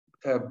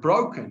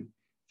broken,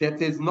 that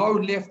there's no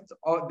left,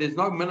 there's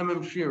no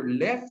minimum shear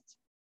left,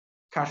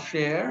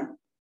 kasher,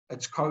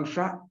 it's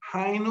kosher.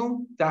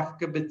 Hainu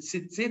dafka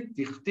b'tzitzit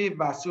dichtiv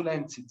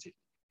v'asulaim tzitzit.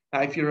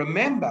 Now, if you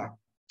remember,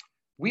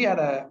 we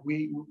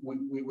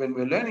when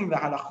we're learning the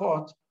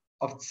halachot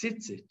of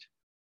tzitzit,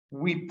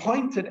 we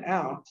pointed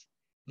out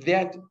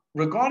that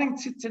regarding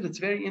tzitzit, it's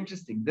very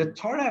interesting. The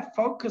Torah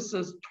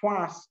focuses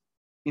twice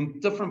in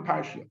different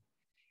parashiyot.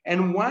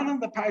 And one of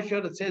the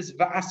parashiyot that says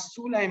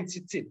v'asulaim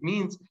tzitzit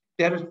means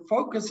that it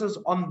focuses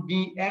on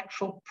the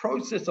actual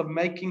process of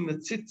making the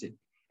tzitzit.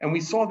 And we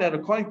saw that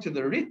according to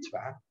the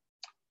Ritva,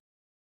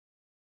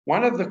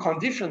 one of the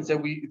conditions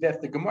that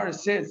the Gemara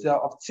says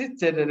of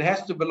tzitzit, it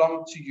has to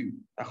belong to you.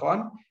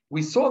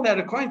 We saw that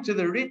according to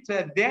the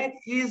Ritva, that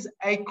is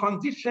a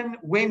condition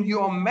when you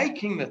are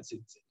making the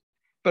tzitzit.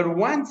 But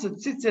once the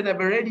tzitzit have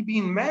already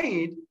been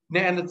made,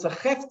 and it's a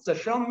cheftza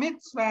shel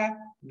mitzvah,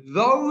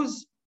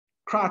 those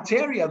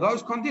criteria,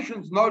 those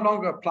conditions no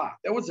longer apply.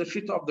 That was the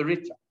shita of the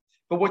Ritva.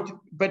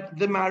 But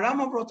the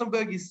Maharam of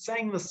Rothenburg is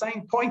saying the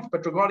same point,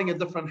 but regarding a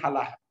different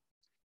halacha.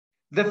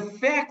 The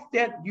fact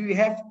that you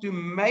have to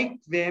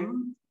make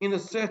them in a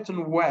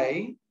certain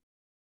way,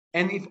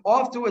 and if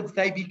afterwards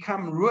they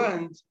become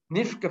ruined,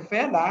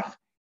 nishkafelach,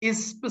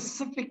 is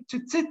specific to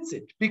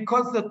tzitzit,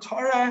 because the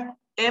Torah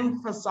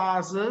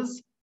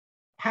emphasizes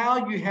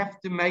how you have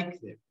to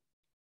make them.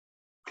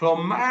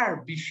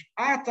 Klomar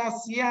bishat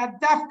asiyah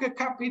dafka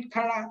kapid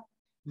kara.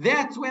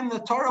 That's when the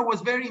Torah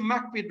was very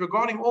makpid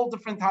regarding all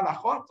different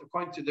halachot.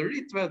 According to the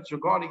Ritva, it's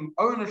regarding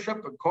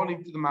ownership.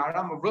 According to the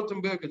Maharam of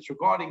Rothenburg, it's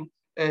regarding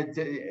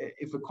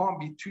if it can't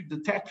be too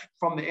detached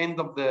from the end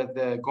of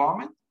the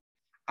garment.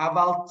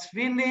 Aval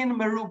tefillin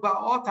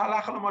merubaot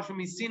halacha l'moshe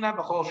misina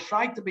b'chol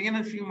shaita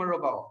b'yinashim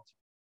merubaot.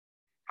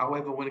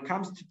 However, when it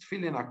comes to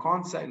tefillin, I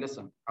can't say,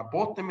 listen, I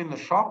bought them in the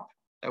shop,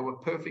 they were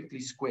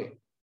perfectly square.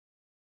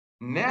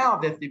 Now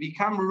that they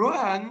become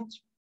ruined,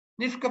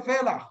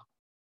 nishkafelach.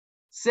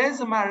 Says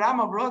the Maharam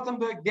of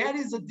Rothenburg, that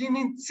is a din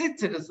in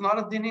tzitzit, it's not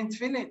a din in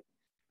tefillin.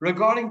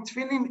 Regarding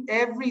tefillin,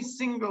 every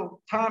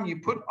single time you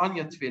put on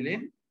your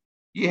tefillin,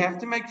 you have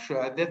to make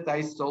sure that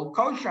they still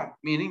kosher,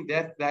 meaning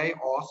that they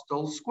are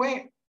still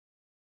square.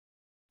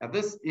 Now,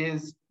 this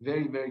is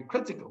very, very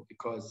critical,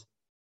 because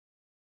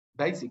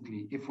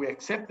basically, if we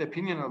accept the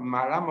opinion of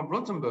Maharam of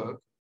Rothenburg,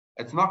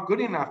 it's not good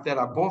enough that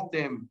I bought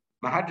them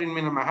mahadrin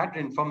min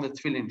mahadrin from the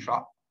tefillin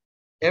shop.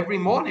 Every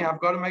morning, I've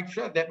got to make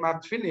sure that my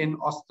tefillin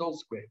are still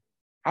square.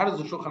 How does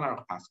the Shulchan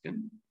Aruch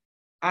paskin?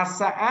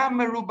 Asa'a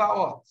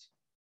merubaot.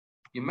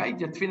 You made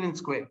your tefillin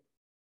square.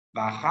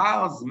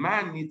 V'achar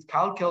zman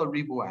nitkalkel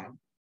ribuan.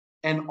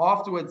 And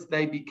afterwards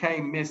they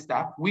became messed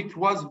up, which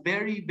was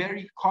very,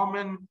 very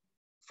common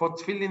for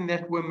tefillin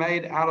that were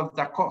made out of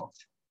dakot,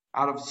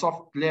 out of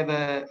soft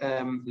leather.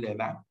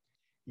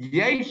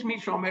 Yesh mi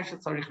sheomer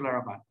shetzarich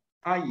l'raban.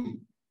 I.e.,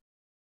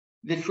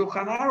 the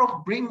Shulchan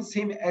Aruch brings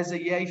him as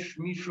a yesh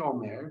mi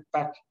sheomer,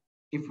 but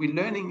if we're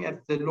learning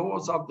at the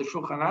laws of the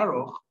Shulchan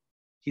Aruch,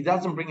 he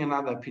doesn't bring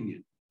another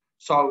opinion.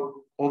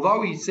 So,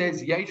 although he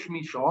says yesh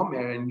mi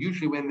sheomer, and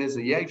usually when there's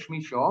a yesh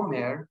mi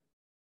sheomer,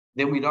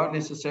 then we don't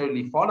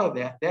necessarily follow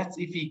that. That's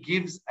if he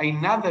gives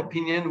another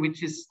opinion,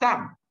 which is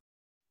stam.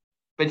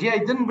 But yeah, he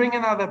didn't bring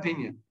another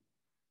opinion.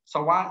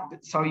 So why?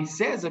 So he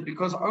says it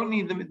because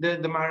only the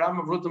Maharam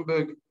of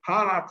Rothenburg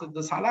highlighted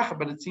this halacha,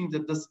 but it seems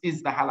that this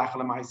is the halacha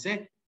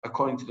l'maaseh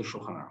according to the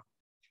Shulchan Aruch,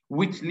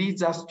 which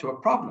leads us to a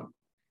problem.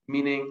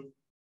 Meaning,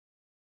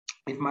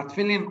 if my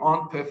tefillin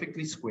aren't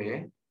perfectly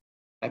square,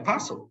 they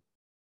puzzle.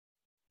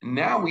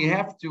 Now we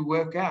have to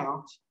work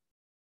out,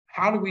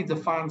 how do we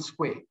define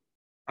square?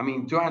 I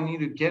mean, do I need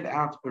to get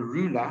out a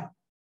ruler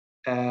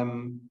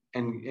and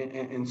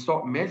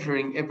start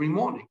measuring every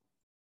morning?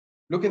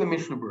 Look at the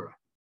Mishnah Berurah.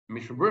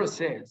 Mishnah Berurah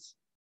says,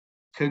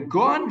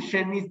 "Kagon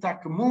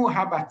shenitakmu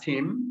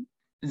habatim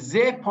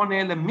ze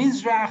poneh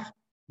lemizrach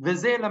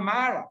v'ze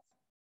lema'arav."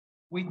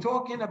 We're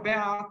talking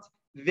about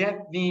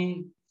that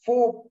the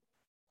 4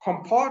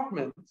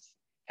 compartments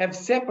have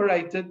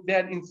separated,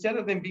 that instead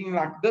of them being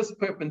like this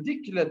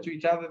perpendicular to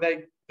each other,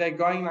 they're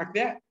going like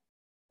that.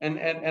 And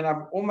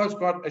I've almost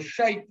got a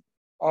shape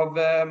of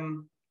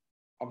a,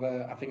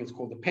 I think it's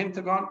called the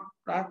pentagon,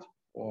 right?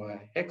 Or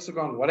a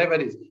hexagon, whatever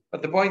it is.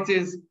 But the point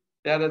is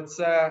that it's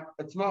not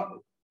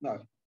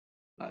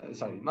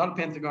a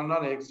pentagon,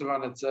 not a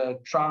hexagon, it's a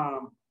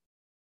triangle,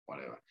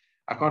 whatever.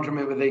 I can't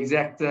remember the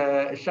exact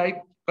shape,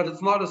 but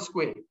it's not a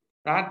square,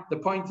 right? The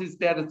point is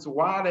that it's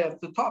wider at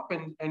the top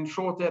and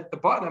shorter at the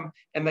bottom,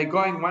 and they're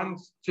going,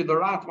 one's to the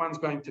right, one's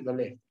going to the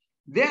left.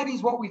 That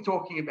is what we're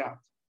talking about.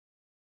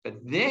 But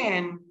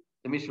then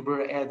the Mishnah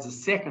Berurah adds a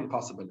second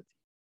possibility.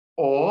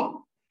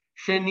 Or,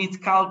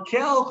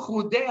 shenitkalkel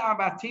chudei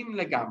abatim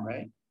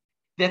legamre,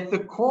 that the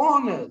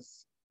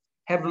corners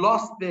have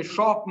lost their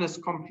sharpness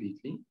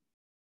completely,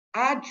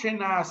 ad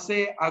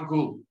shenaaseh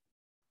agul,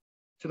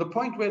 to the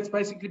point where it's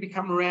basically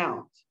become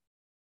round.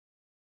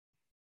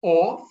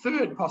 Or,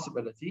 third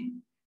possibility,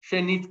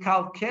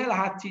 Shenitkalkel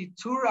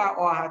hatitura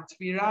or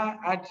hatvira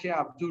ad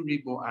she'avdu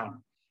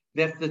ribu'an.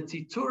 That the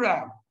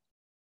titura,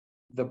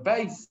 the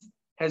base,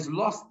 has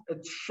lost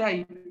its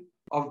shape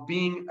of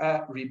being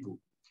a ribu,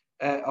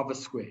 of a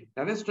square.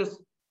 Now let's just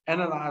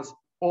analyze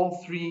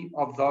all three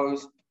of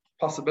those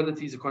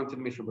possibilities according to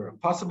the Mishnah Berurah.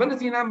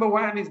 Possibility number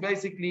one is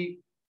basically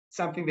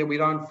something that we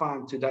don't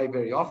find today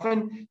very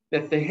often,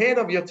 that the head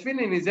of your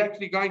tefillin is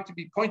actually going to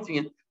be pointing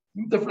in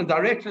different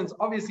directions.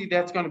 Obviously,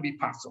 that's going to be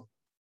pasul.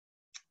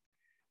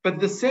 But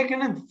the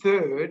second and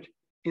third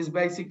is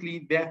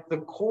basically that the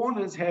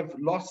corners have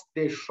lost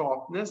their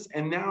sharpness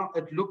and now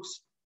it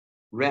looks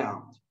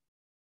round.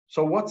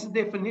 So what's the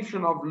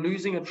definition of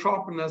losing its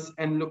sharpness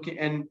and looking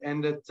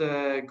and it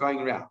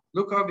going round?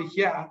 Look over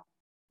here.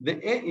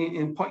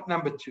 In point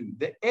number two,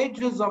 the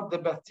edges of the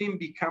batim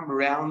become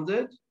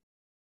rounded,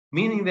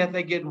 meaning that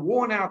they get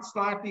worn out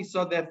slightly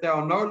so that they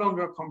are no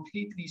longer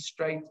completely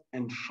straight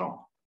and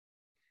sharp.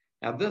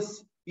 Now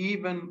this,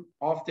 even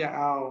after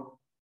our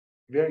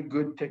very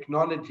good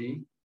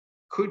technology,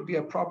 could be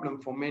a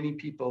problem for many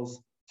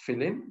people's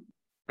tefillin,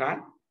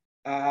 right?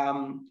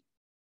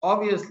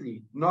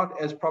 Obviously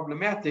not as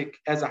problematic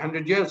as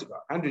 100 years ago.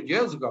 100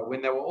 years ago,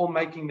 when they were all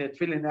making their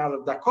tefillin out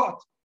of dakot,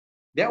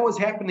 that was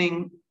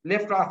happening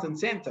left, right, and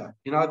center.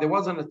 You know, there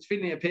wasn't a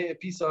tefillin, a pair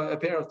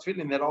of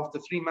tefillin that after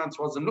 3 months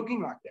wasn't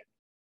looking like that.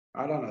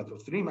 I don't know, it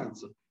was 3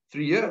 months,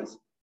 3 years.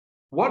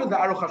 What did the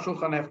Aruch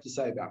HaShulchan have to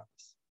say about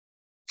this?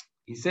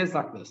 He says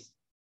like this.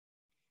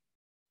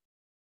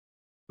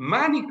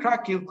 What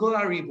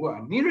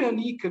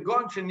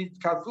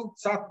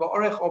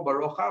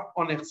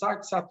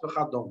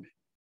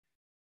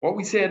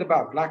we said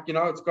above, like, you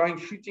know, it's going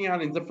shooting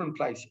out in different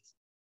places.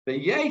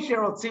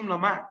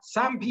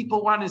 Some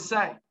people want to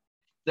say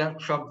that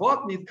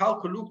Shavot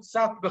nitkalkelu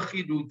tzat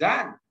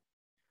b'chidudan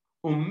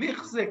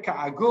u'michze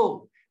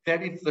ka'agul,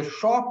 that if the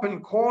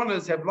sharpened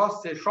corners have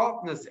lost their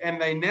sharpness and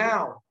they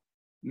now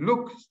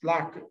look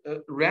like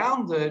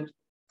rounded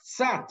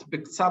tzat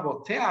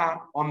b'ktzavotea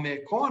on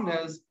their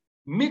corners,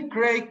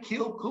 mikre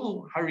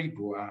kilkul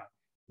haribua.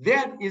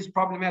 That is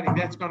problematic.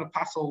 That's going to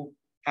puzzle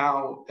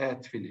our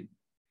tefillin.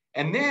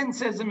 And then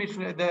says the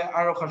Mishnah, the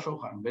Aruch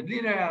HaShulchan,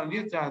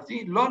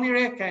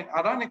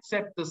 I don't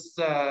accept this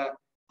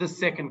this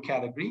second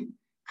category.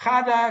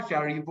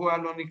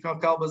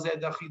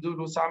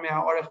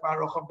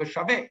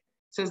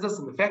 Says,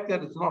 listen, the fact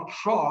that it's not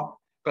sharp,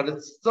 but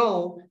it's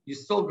still, you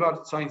still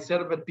got, so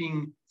instead of it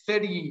being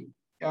 30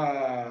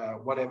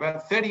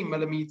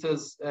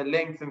 millimeters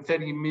length and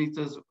 30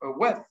 meters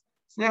width,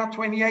 it's now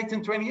 28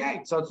 and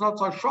 28. So it's not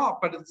so sharp,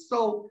 but it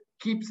still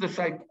keeps the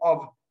shape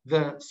of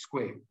the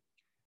square.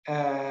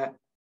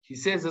 He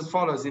says as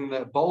follows in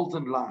the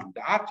bolden line: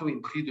 the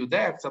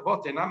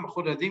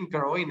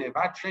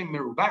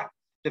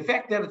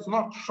fact that it's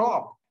not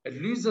sharp,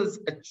 it loses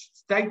its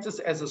status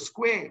as a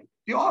square.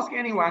 If you ask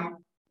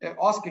anyone,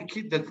 ask a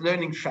kid that's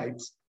learning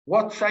shapes,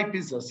 what shape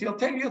is this? He'll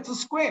tell you it's a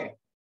square.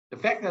 The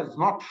fact that it's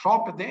not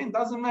sharp at the end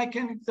doesn't make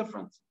any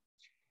difference.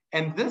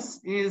 And this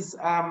is,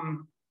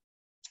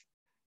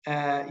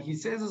 he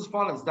says as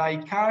follows: the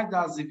ikar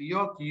da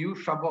ziviyot yu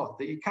shabot.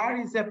 The ikar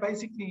is that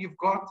basically you've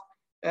got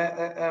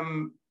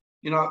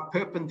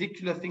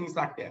perpendicular things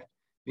like that.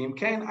 He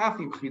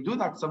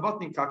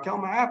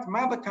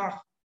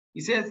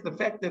says the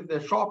fact that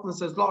the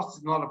sharpness is lost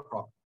is not a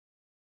problem.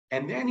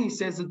 And then he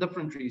says a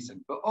different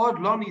reason.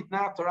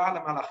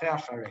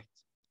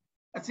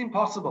 That's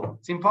impossible.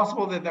 It's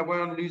impossible that they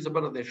won't lose a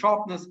bit of their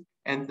sharpness,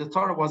 and the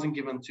Torah wasn't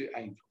given to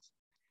angels.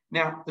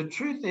 Now, the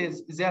truth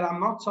is that I'm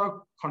not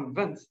so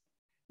convinced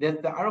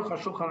that the Aruch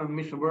HaShulchan and the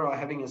Mishnah Berurah are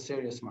having a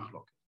serious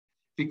machlok.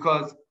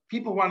 Because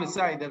people want to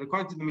say that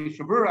according to the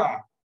Mishnah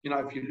Berurah,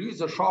 if you lose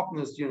the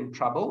sharpness, you're in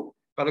trouble.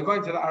 But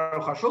according to the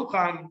Aruch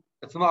HaShulchan,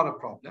 it's not a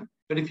problem.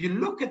 But if you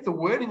look at the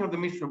wording of the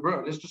Mishnah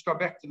Berurah, let's just go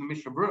back to the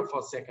Mishnah Berurah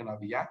for a second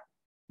over here.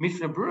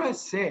 Mishnah Berurah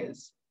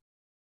says,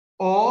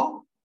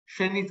 or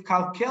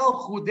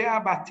shenitkalkel chudei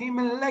abatim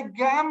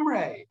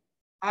legamrei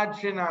ad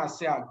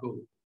shenaseh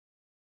agul.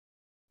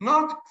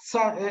 Not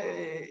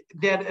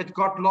that it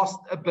got lost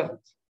a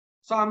bit.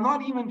 So I'm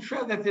not even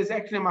sure that there's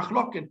actually a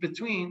machloket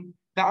between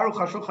the Aruch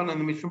HaShulchan and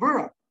the Mishnah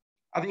Berurah.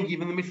 I think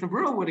even the Mishnah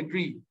Berurah would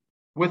agree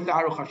with the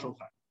Aruch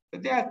HaShulchan.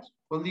 But that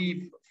we'll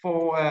leave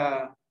for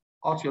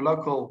ask your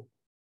local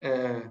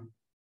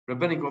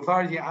rabbinic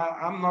authority.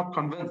 I'm not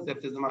convinced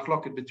that there's a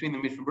machloket between the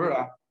Mishnah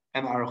Berurah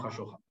and the Aruch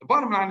HaShulchan. The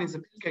bottom line is the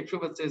Pirkei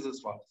Teshuvah says as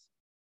follows: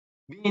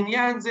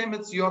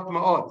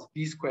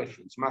 these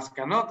questions.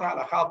 Maskanot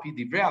halacha al pi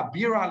divrei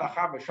abira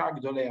halacha v'shar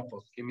gdolei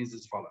aposkim is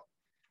as follows: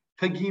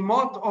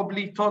 Pegimot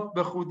oblitot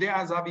bechudei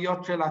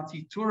azaviyot shel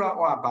hatitura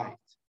or abayit.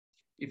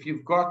 If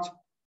you've got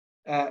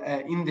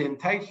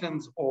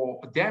indentations or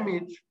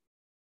damage,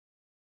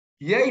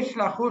 yesh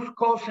lachush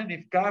kol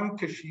shenifgam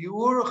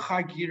kshiur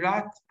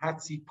chagirat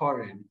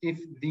hatziporen. If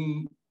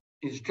the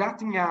is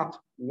jutting out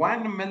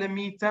 1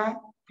 millimeter,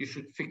 you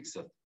should fix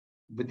it.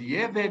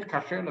 B'di'eved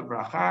kasher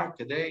lebracha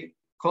kadei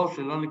kol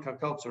shelo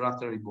nikakel tzurat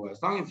haribua.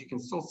 As long as you can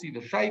still see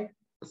the shape,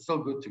 it's still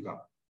good to go.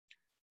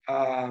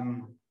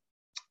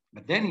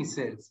 But then he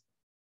says,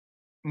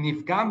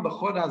 נפגם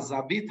בחוד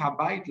הזווית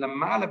הבית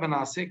למעלה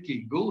ונעשה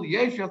כעיגול,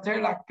 יש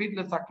יותר להקפיד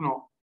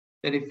לתקנו.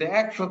 That if the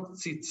actual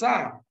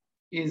tzitza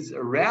is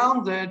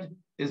rounded,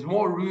 there's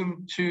more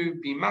room to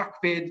be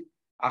makpid.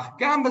 אך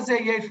גם בזה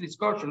יש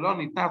לזכור שלא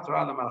ניתנה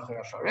תורה למלאכי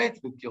השרת,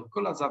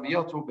 וקלקול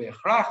הזוויות הוא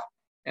בהכרח,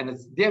 and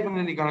it's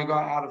definitely going to go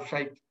out of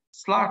shape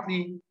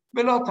slightly,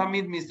 ולא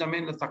תמיד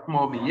מזדמן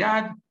לתקמו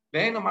מיד,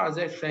 ואין אומר על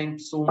זה שאין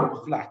פסול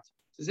מוחלט.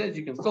 So it says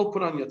you can still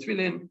put on your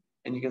tefillin,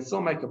 and you can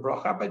still make a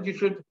bracha, but you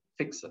should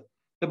fix it.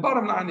 The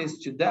bottom line is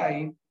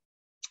today,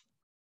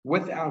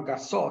 with our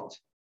gasot,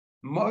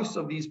 most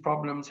of these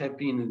problems have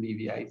been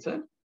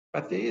alleviated,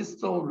 but there is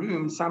still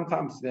room.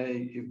 Sometimes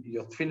if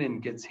your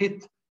tefillin gets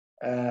hit,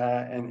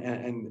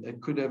 and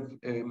it could have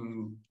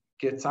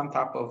get some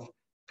type of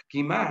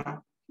p'gima,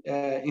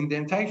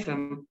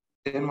 indentation,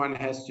 then one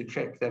has to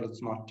check that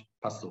it's not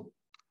pasul.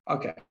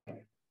 Okay,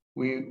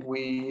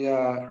 we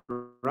are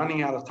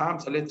running out of time,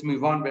 so let's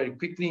move on very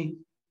quickly.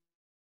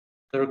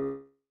 The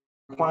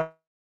requirement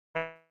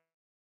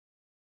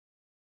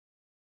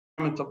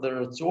of the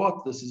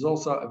Ritzuot, this is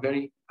also a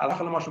very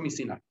halacha l'moshe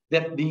misina,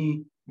 that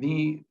the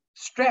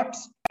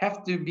straps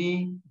have to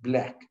be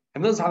black,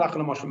 and this is halacha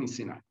l'moshe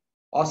misina.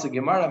 Also,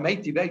 Gemara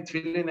meiti vei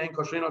tefillin ein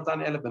kosherin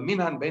otan ele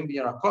b'minan ben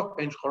b'yarakot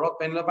ben shchorot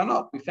ben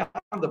levanot. We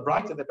found the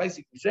brighter that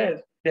basically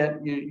says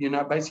that you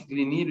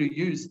basically need to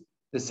use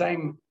the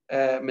same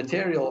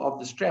material of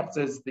the straps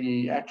as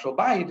the actual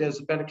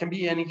bayit, but it can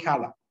be any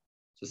color.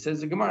 So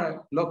says the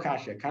Gemara, lo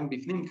kasha, kan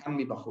bifnim, kan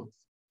mi bachutz.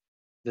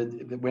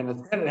 When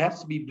it's said it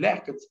has to be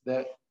black, it's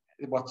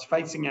what's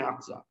facing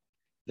outside.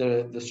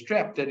 The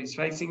strap that is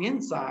facing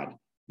inside,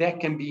 that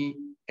can be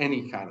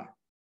any color,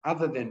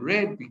 other than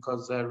red,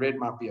 because red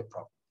might be a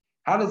problem.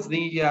 How does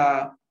the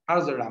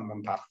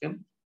Rambam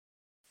pachken?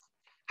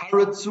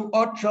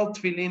 Haratzuot shel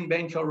tefillin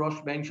ben shel rosh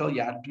ben shel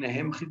yad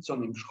pnehem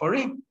chitzonim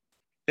shchorim.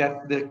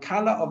 That the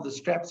color of the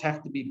straps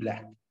have to be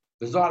black.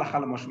 But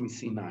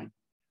the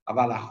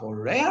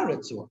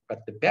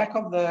back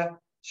of the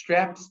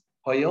straps,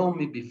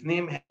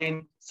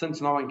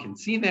 since no one can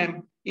see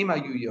them, they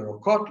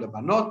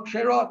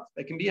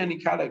can be any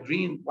color,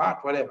 green, white,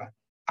 whatever.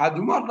 Okay,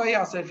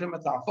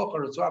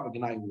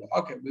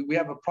 we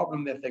have a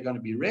problem that they're going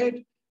to be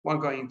red.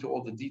 Won't go into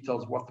all the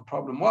details of what the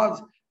problem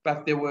was,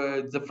 but there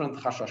were different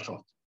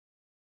chashashot.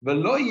 But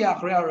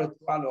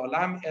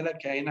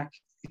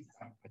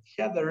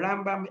here the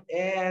Rambam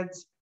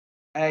adds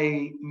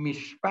a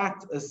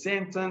mishpat, a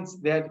sentence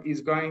that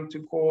is going to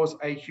cause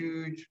a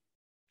huge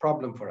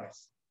problem for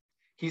us.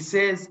 He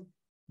says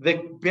the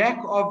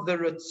back of the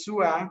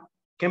Ritzua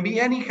can be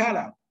any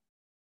color,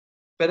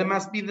 but it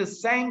must be the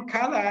same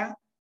color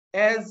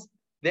as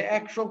the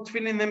actual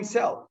tefillin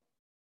themselves.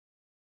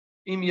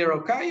 Im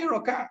yeroka,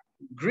 yeroka.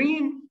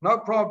 Green, no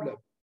problem.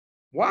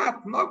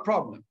 White, no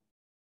problem.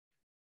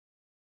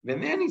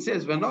 And then he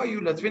says, and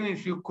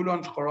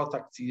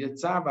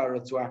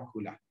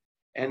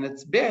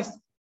it's best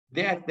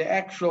that the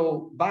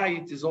actual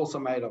bayit is also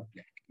made of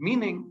black.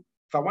 Meaning,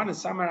 if I want to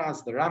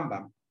summarize the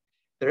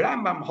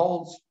Rambam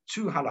holds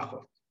two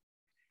halachot.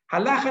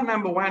 Halacha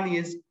number one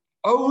is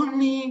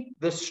only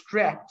the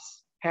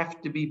straps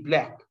have to be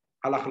black.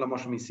 Halacha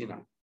l'moshe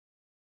misina.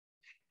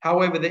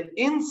 However, the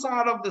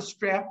inside of the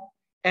strap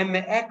and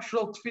the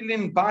actual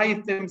tefillin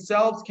bayit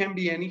themselves can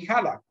be any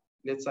color.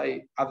 Let's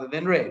say other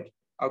than red.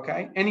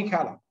 Okay, any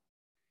color.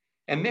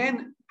 And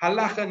then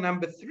halacha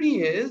number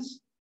three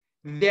is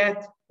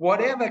that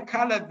whatever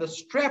color the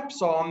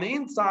straps are on the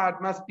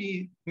inside must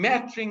be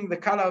matching the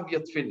color of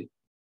your tefillin.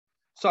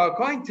 So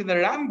according to the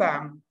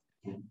Rambam,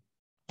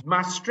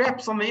 my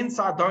straps on the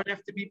inside don't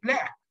have to be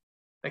black.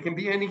 They can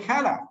be any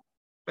color,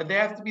 but they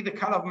have to be the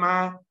color of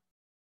my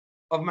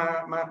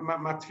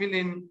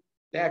tefillin,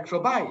 the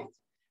actual bayit.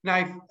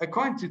 Now,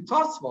 according to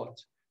Tosfot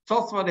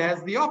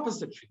has the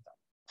opposite shita.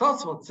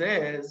 Tosfot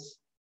says,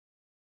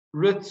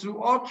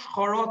 Ritzuot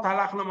shchorot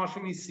halach l'moshe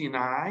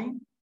misinai,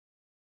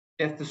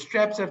 that the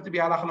straps have to be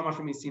halach l'moshe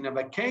misinai.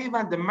 But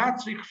kevan the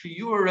matzrich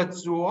shiyu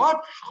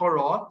ritzuot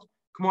shchorot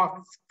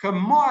kmo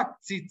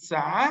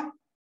tzitza,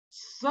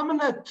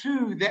 similar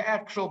to the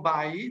actual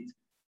bayit,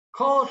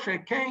 kol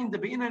shekein the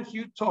beinan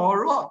hu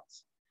tohorot.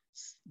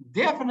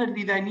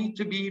 Definitely, they need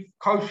to be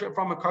kosher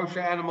from a kosher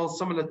animal,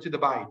 similar to the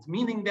bayit.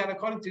 Meaning that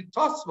according to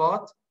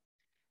Tosfot,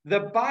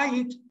 the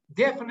bayit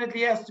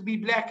definitely has to be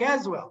black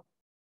as well.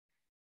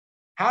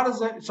 How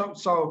does it?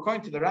 So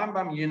according to the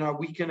Rambam,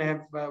 we can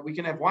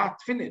have white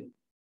tefillin,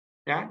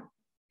 yeah.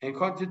 And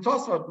according to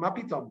Tosfot,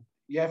 mapitom,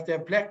 you have to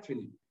have black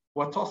tefillin.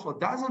 What Tosfot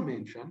doesn't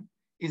mention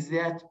is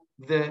that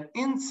the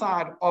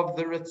inside of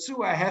the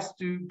Ritzua has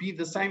to be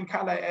the same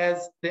color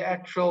as the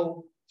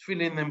actual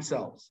tefillin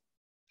themselves,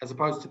 as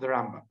opposed to the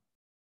Rambam.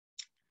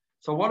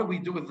 So what do we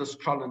do with this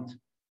cholent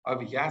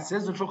over here? It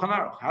says the Shulchan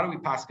Aruch. How do we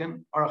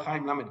paskin? Orach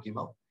Chaim Lamed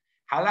Gimel.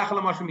 Halach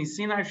l'moshe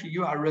misinai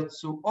sheyu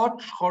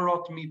haritzuot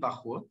shchorot mi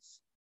bachutz,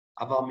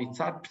 aval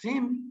mitzad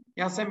ptim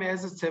yaseh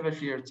me'ezes tzeva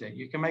sheyirtzeh.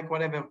 You can make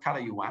whatever color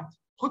you want.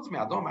 Chutz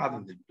me'adom,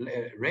 other than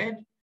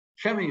red.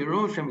 Shem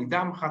yiru, shem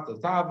idam,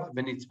 chatotav,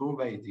 v'nitzbu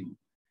v'edim.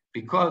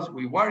 because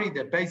we worry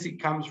that basically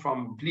comes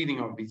from bleeding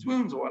of his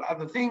wounds or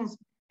other things,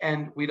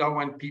 and we don't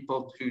want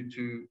people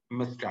to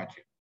misjudge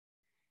it.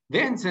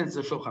 Then says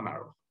the Shulchan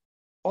Aruch,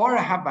 or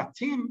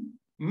habatim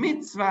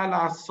mitzvah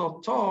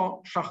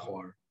lasoto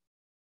shachor.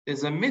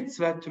 There's a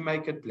mitzvah to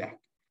make it black.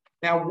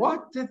 Now,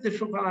 what did the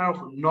Shulchan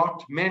Aruch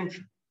not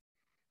mention?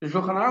 The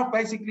Shulchan Aruch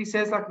basically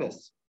says like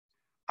this: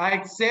 I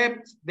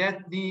accept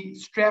that the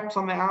straps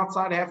on the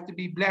outside have to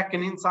be black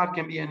and inside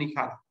can be any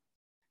color.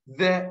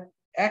 The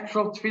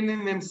actual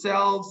tefillin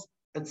themselves,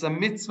 it's a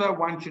mitzvah,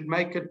 one should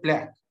make it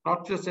black,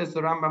 not just as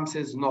the Rambam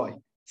says,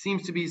 no.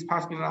 Seems to be his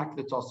passing like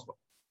the Tosfot.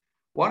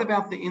 What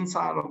about the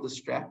inside of the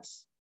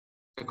straps?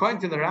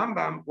 According to the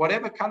Rambam,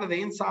 whatever color the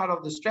inside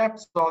of the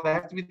straps are, they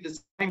have to be the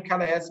same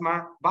color as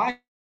my body.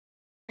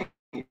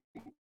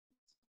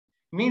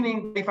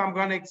 Meaning, if I'm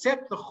going to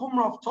accept the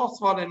Chumrah of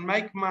Tosfot and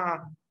make my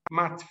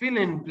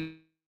tefillin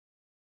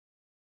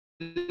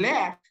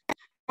black,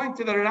 according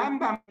to the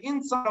Rambam,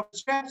 inside of the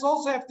straps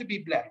also have to be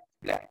black.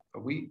 But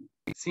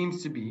it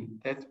seems to be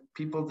that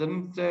people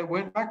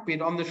weren't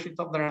makbid on the shit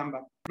of the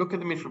Rambam. Look at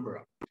the Mishnah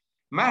Berurah.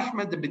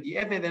 Mashma de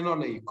b'di'eved and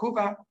ole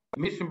yikuva.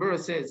 The Mishnah Berurah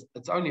says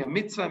it's only a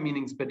mitzvah,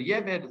 meaning it's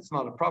b'di'eved, it's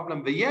not a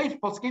problem. V'yesh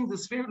poskim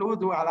d'sfir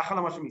l'hudu alacha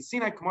l'mashem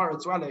Sinai kumar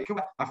etzua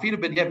le'yikuva afilu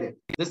b'di'eved.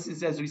 This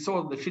is as we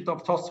saw the shit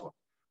of Tosfot.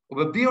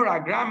 U'b'biur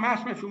agram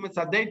mashma shu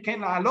mitzaded ken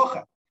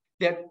la'alocha.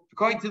 That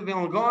according to the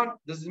Vilna Gaon,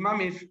 this is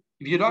mamish.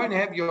 If you don't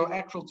have your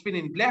actual tefillin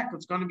in black,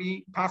 it's going to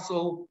be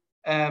pasul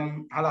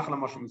halacha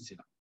l'mashem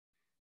Sinai.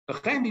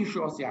 V'chein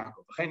b'yishuos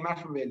Yaakov. V'chein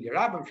mashma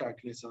ve'elirab v'shar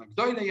k'nisa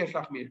l'gdoyle yesh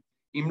lachmir.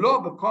 So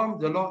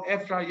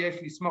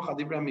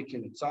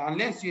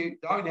unless you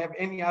don't have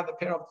any other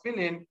pair of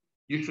tefillin,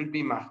 you should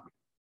be machmir.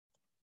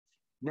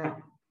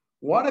 Now,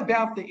 what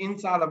about the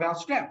inside of our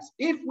straps?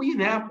 If we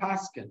now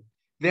paskin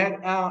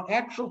that our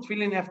actual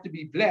tefillin have to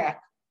be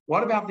black,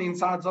 what about the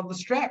insides of the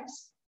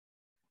straps?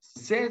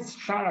 Says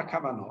Shara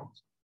Kavanot,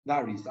 the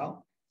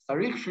Arizal,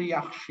 Sarich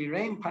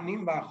sheyachshirein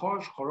panim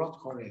ba'achor shchorot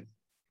chorev.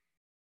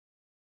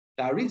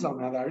 The Arizal,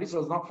 now the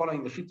Arizal is not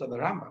following the sheet of the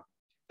Rambam.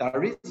 The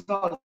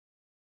Arizal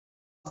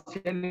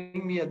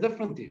telling me a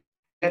different thing,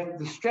 that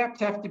the straps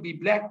have to be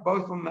black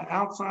both on the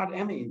outside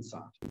and the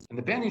inside. And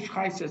the Ben Ish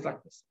Chai says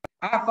like this: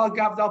 Afal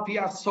gavdal pi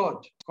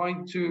asod,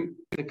 going to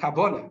the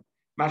Kabbalah,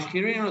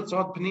 mashchirin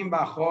utzot pnim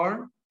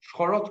ba'achor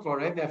shchorot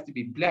korev, they have to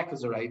be black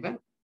as a raven.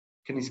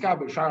 Keniska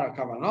b'shara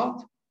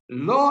kavanot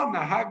lo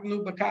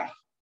nahagnu b'kach.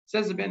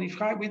 Says the Ben Ish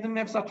Chai, we didn't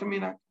have such a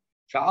minhag.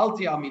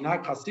 Sha'alti al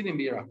minhag chasidim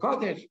b'Yira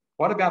Kodesh.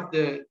 What about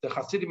the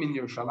chasidim in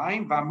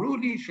Yerushalayim? V'amru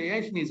li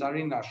sheyesh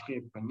nizarin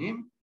lashchir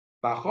panim.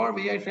 Bottom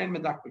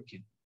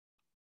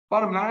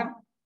line,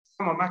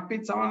 some are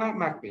makbid, some are not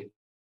makbid.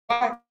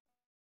 But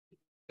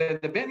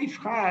the Ben Ish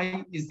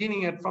Chai is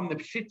dealing it from the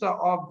pshita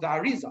of the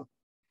Arizal.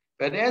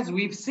 But as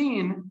we've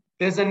seen,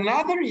 there's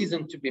another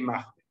reason to be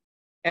makbid,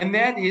 and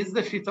that is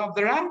the shita of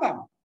the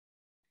Rambam.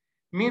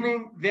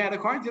 Meaning that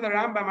according to the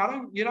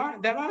Rambam, they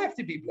don't have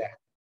to be black.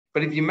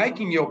 But if you're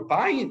making your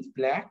bayit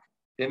black,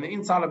 then the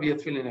inside of your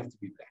tefillin have to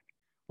be black.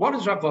 What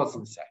does Rav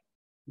Wosner say?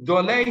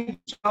 They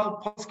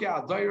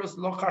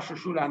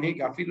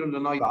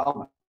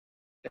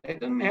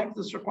didn't have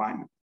this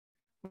requirement.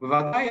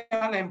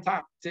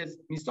 It says,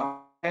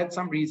 had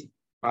some reason.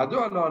 Why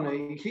should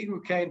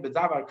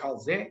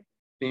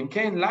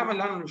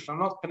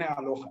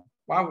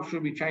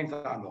we change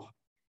the halacha?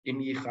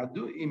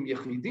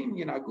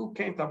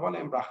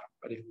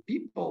 But if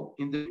people,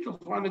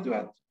 individuals want to do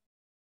it,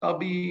 they'll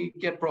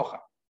get brocha.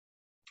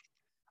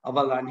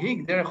 But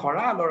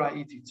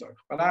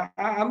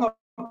I'm not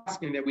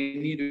asking that we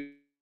need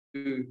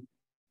to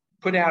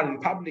put out in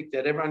public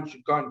that everyone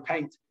should go and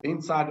paint the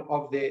inside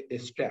of their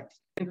straps.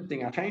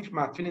 Interesting, I changed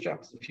my tefillin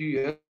straps a few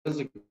years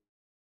ago.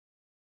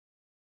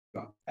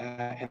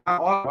 And I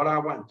asked what I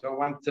want. Do I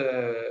want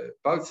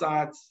both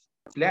sides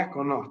black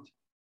or not?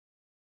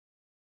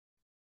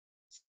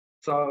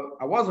 So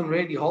I wasn't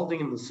really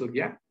holding in the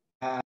sugya,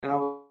 and I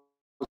was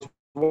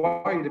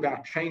worried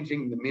about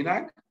changing the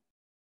minhag.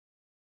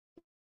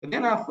 But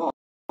then I thought,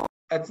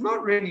 it's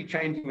not really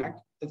changing that.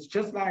 It's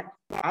just like,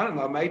 I don't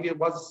know, maybe it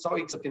was so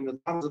except in the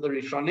times of the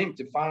Rishonim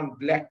to find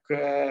black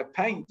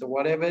paint or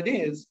whatever it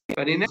is,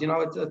 but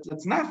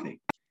it's nothing.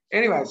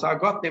 Anyway, so I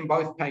got them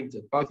both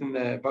painted, both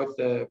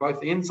the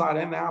inside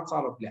and the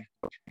outside of black.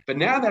 But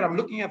now that I'm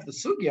looking at the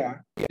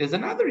sugya, there's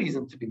another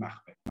reason to be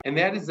machbir, and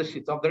that is the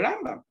shit of the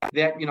Rambam.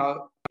 That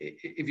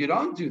if you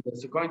don't do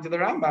this according to the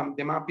Rambam,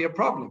 there might be a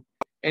problem.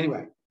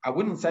 Anyway, I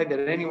wouldn't say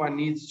that anyone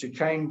needs to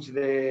change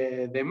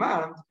their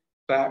mind.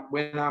 But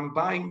when I'm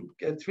buying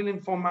a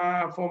tefillin for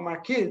my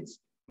kids,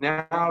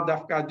 now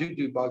I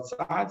do both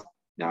sides.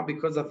 Now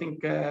because I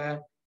think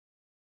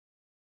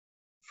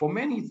for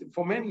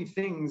many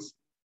things,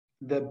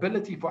 the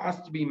ability for us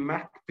to be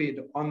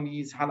makpid on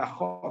these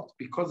halachot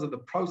because of the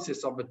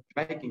process of it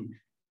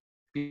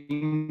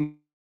being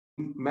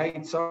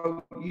made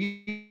so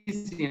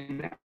easy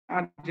in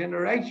our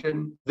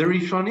generation, the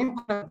Rishonim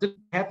didn't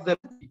have the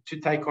ability to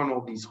take on all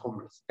these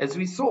chumras. As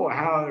we saw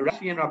how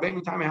Rashi and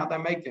Rabbeinu Tam, how they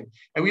make them.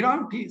 And we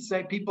don't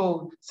say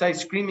people say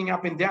screaming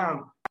up and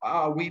down,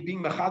 are we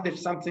being mechadesh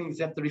something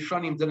that the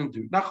Rishonim didn't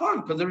do?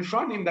 Nachon, because the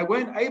Rishonim, they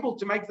weren't able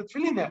to make the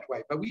tefillin that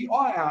way, but we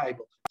are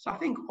able. So I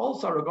think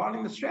also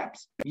regarding the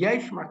straps,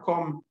 yesh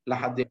makom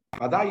lahader.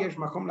 Vaday yesh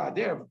makom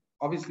lahader,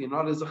 obviously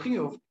not as a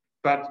chiyuv,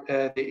 but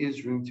there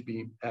is room to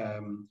be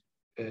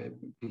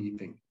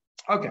thing.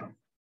 Okay.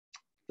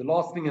 The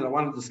last thing that I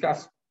want to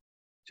discuss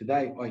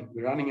today,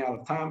 we're running out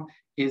of time,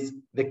 is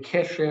the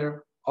kesher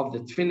of the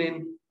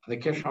tefillin, the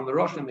kesher on the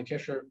Rosh and the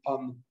kesher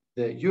on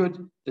the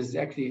Yud. There's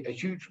actually a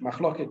huge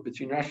machloket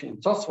between Rashi and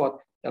Tosfot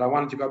that I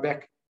wanted to go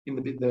back in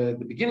the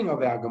beginning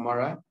of our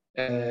Gemara,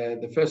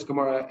 the first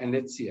Gemara, and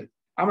let's see it.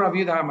 Amar Rav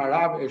Yehuda Amar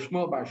Rav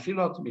Shmuel bar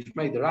Shilot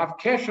Mishmei the Rav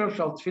Kesher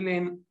shel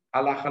tefillin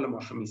halacha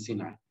leMoshe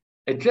miSinai.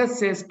 It just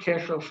says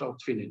Kesher shel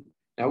tefillin.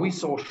 Now we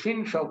saw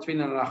Shin shel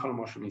tefillin halacha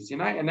leMoshe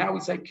miSinai, and now we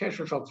say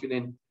Kesher shel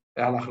tefillin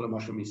halacha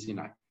leMoshe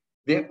miSinai.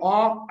 There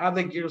are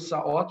other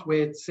girsaot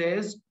where it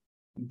says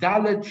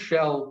Dalet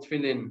shel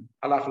tefillin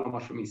halacha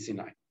leMoshe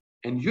miSinai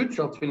and Yud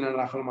shel tefillin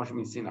halacha leMoshe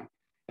miSinai,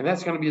 and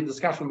that's going to be a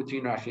discussion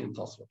between Rashi and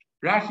Tosfot.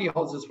 Rashi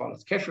holds as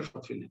follows: Kesher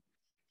shel tefillin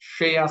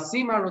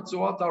sheyasima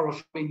retzuot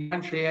harosh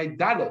b'inyan sheyei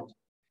dalet.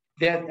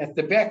 That at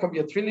the back of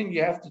your tefillin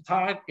you have to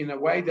tie it in a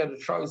way that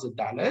it shows a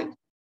dalet.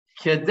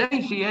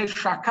 Kedei sheyei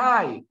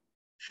shakai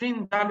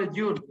shin dalet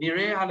yud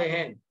nirei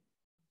alehen.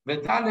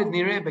 ודלת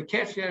נראה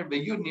בקשר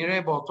ויוד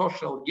נראה באותו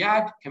של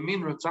יד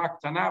כמין רצה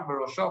קטנה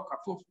וראשו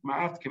כפוף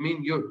מעט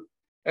כמין יוד.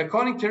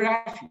 According to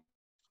Rashi,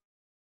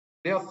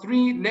 there are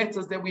three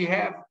letters that we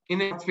have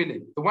in our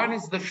tefillin. The one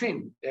is the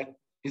shin that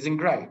is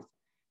engraved.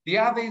 The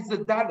other is the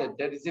dalet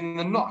that is in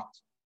the knot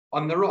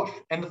on the rosh,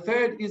 and the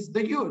third is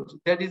the yud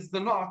that is the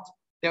knot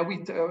that we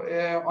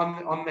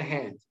on the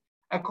hand.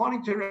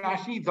 According to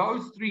Rashi,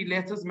 those three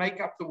letters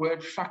make up the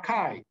word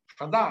shakai,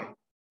 shadai.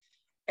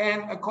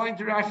 And according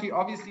to Rashi,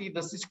 obviously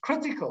this is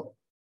critical,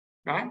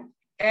 right?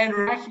 And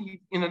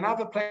Rashi in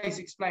another place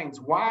explains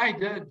why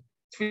did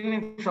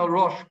Tefillin Shel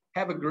Rosh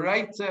have a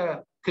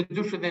greater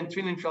kedusha than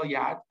Tefillin Shel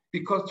Yad?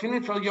 Because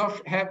Tefillin Shel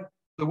Rosh have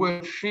the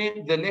word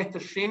shin, the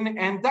letter shin,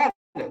 and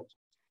dalet.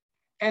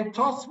 And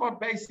Tosfot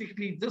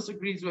basically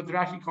disagrees with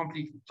Rashi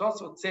completely.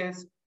 Tosfot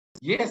says,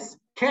 yes,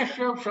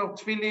 Kesher Shel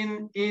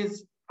Tefillin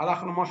is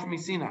halacha leMoshe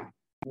miSinai.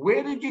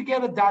 Where did you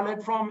get a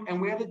dalet from,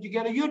 and where did you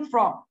get a yud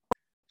from?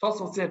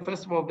 Tosfot said,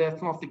 first of all,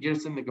 that's not the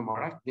Gersa in the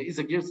Gemara. There is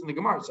a Gersa in the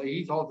Gemara, so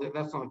he told that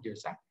that's not a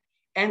Gersa.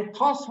 And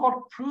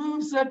Tosfot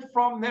proves it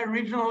from the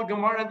original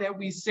Gemara that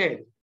we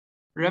said.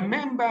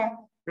 Remember,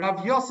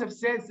 Rav Yosef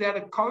says that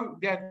the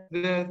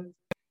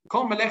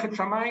Kol Melechet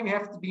Shamayim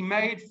have to be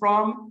made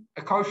from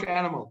a kosher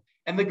animal.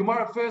 And the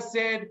Gemara first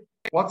said,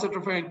 what's it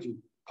referring to?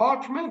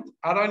 Parchment,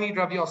 I don't need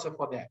Rav Yosef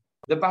for that.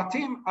 The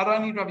Batim, I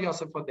don't need Rav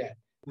Yosef for that.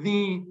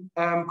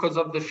 Because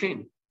of the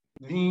Shin.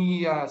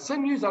 The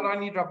sinews, I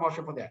don't need Rav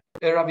Moshe for that.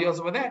 Rav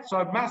Yosef for that. So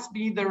it must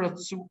be the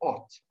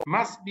Retzuot,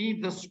 must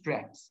be the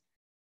straps.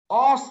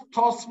 Ask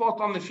Tosfot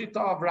on the Shita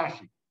of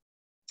Rashi.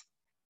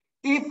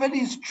 If it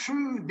is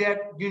true that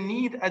you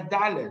need a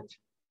Dalet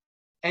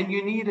and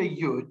you need a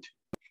Yud,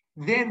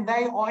 then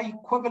they are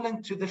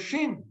equivalent to the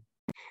Shin.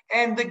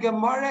 And the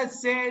Gemara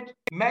said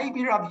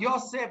maybe Rav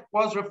Yosef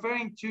was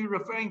referring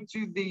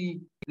to the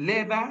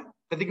leather,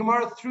 but the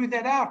Gemara threw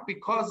that out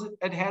because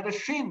it had a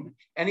shin.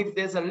 And if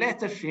there's a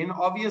letter shin,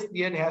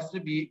 obviously it has to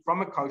be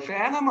from a kosher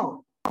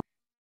animal.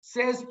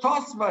 Says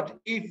Tosfot,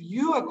 if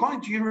you,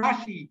 according to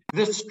Rashi,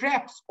 the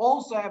straps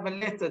also have a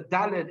letter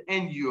Dalet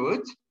and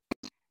Yud,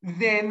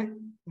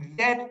 then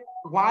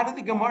why did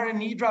the Gemara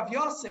need Rav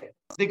Yosef?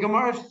 The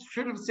Gemara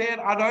should have said,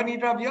 I don't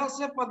need Rav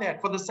Yosef for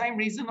that, for the same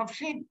reason of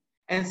shin.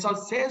 And so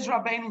says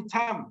Rabbeinu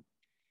Tam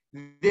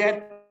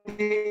that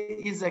there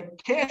is a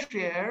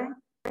kesher,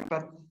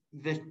 but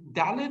the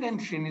Dalet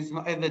and Shin is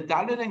not, the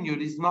Dalet and Yud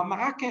is not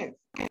ma'akev.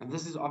 And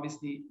this is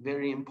obviously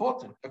very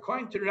important.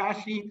 According to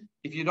Rashi,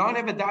 if you don't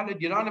have a Dalet,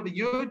 you don't have a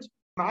Yud,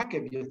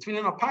 ma'akev, you're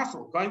tefillin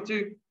apostle. Going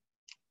to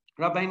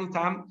Rabbeinu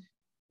Tam,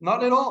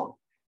 not at all.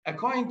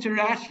 According to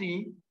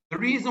Rashi, the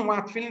reason why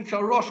tefillin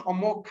Shel Rosh are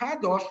more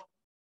kadosh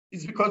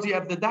is because you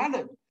have the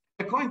Dalet.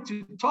 According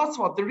to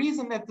Tosfot, the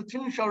reason that the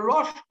tefillin Shel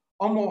Rosh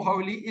are more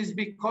holy is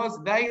because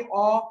they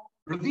are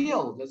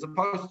revealed, as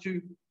opposed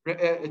to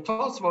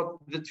Tosfot,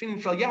 the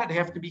tefillin Shel Yad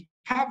have to be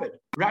covered.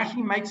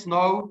 Rashi makes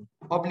no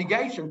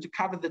obligation to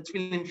cover the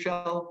tefillin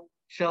Shel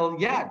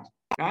Yad,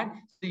 right?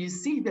 So you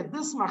see that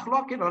this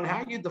machloket on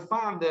how you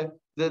define the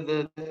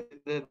Dalet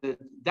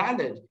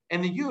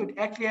and the Yud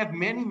actually have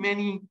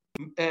many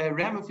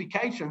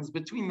ramifications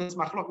between this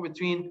machloket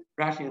between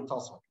Rashi and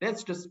Tosfot.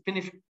 Let's just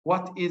finish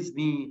what is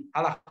the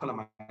halacha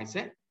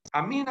l'maaseh.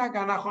 Amina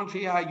ganachon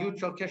sheya Yud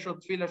shel kesher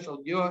tefillah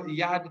shel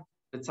Yad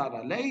letzad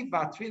alei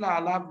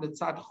v'atefillah alav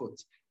letzad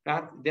chutz.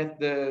 That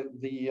the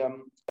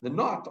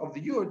knot of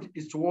the Yud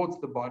is towards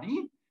the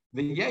body.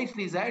 The yesh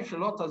lizay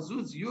shelot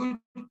azuz Yud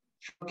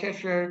shel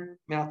kesher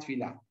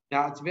me'atefillah.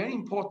 Now it's very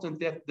important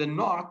that the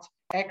knot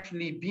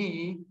actually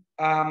be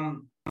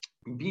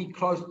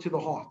close to the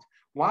heart.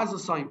 Why is it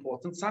so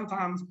important?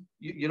 Sometimes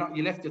you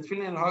left your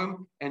tefillin at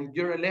home and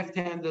you're a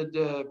left-handed,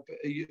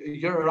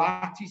 you're a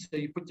righty, so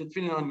you put the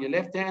tefillin on your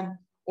left hand,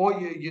 or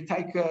you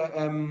take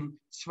a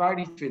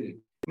Sephardi tefillin.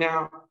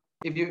 Now,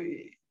 if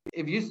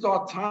you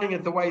start tying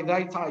it the way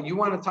they tie, you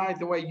want to tie it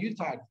the way you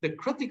tie it. The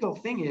critical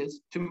thing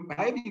is to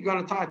however you're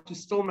going to tie it, to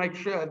still make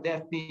sure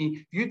that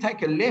you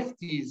take a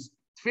lefty's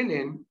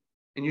tefillin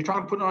and you try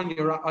and put it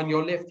on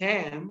your left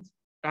hand,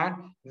 right?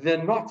 The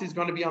knot is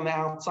going to be on the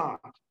outside.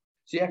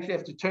 So you actually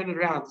have to turn it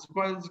around.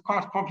 It's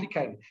quite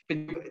complicated. But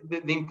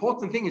the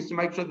important thing is to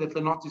make sure that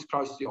the knot is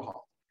close to your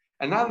heart.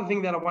 Another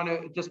thing that I want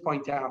to just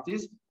point out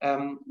is,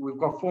 we've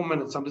got 4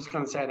 minutes, so I'm just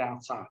going to say it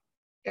outside.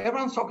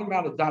 Everyone's talking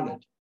about a dalet,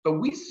 but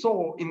we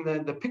saw in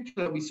the picture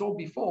that we saw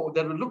before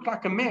that it looked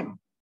like a mem.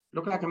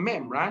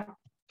 Right?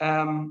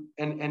 And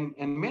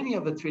many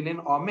of the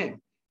tefillin are mem.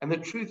 And the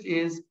truth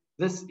is,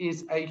 this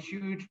is a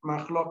huge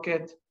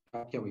machloket.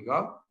 Here we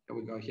go.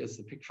 Here's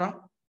the picture.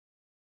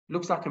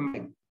 Looks like a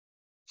mem.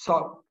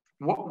 So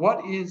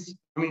what is,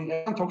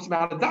 everyone talks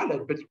about a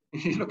dalet, but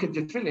if you look at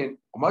your tefillin,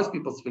 or most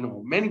people's tefillin,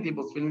 or many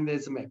people's tefillin,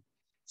 there's a mem.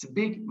 It's a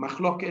big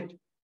machloket.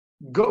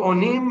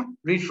 Go'onim,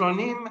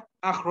 rishonim,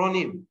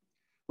 achronim.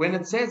 When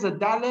it says a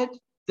dalet,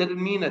 does it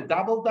mean a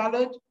double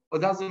dalet, or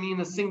does it mean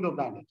a single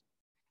dalet?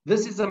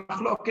 This is a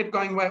machloket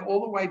going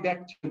all the way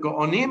back to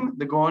Go'onim.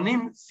 The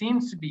Go'onim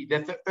seems to be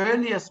that the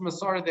earliest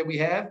Masorah that we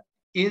have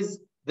is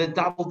the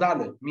double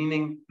dalet,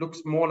 meaning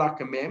looks more like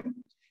a mem.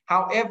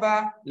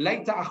 However,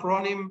 later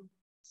Achronim,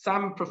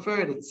 some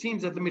prefer it. It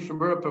seems that the Mishnah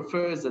Berurah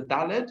prefers a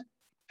dalet.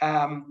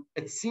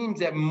 It seems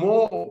that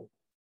more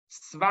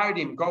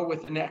Svardim go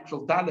with an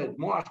actual dalet,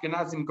 more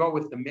Ashkenazim go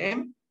with the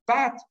mem.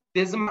 But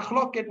there's a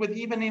machloket with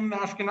even in the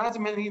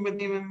Ashkenazim and even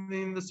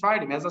in the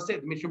Svardim. As I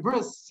said, the Mishnah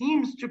Berurah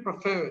seems to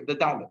prefer the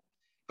dalet.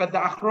 But the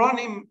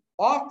Achronim,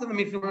 after the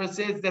Mishnah Berurah,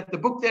 says that the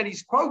book that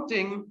he's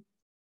quoting,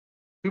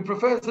 who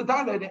prefers the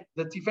dalet,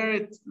 the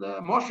Tiferet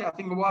Moshe, I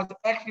think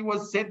it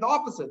was said the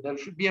opposite, that it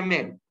should be a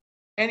mem.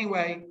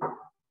 Anyway,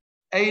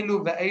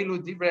 Eilu ve'eilu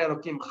divrei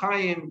Elokim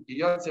Chaim,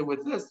 Yotze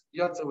with this,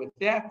 Yotze with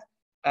that,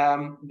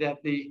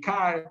 that the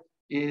car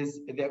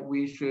is that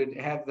we should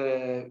have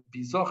the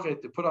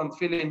bizochet to put on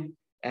tefillin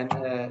and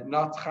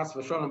not chas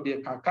v'sholem be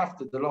a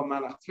karkafta, the lo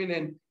manach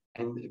tefillin,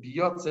 and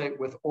biyotze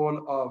with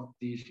all of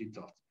the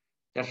shittot.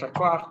 Yashar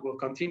Koach will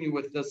continue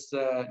with this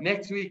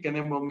next week, and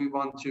then we'll move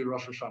on to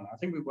Rosh Hashanah. I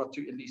think we've got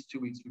at least 2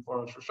 weeks before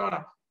Rosh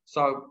Hashanah.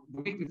 So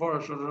the week before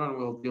Rosh Hashanah,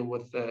 we'll deal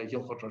with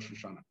Hilchot Rosh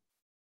Hashanah.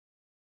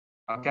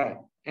 Okay.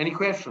 Any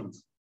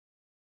questions?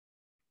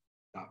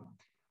 No.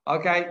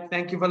 Okay.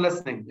 Thank you for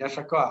listening.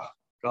 Yashar Koach.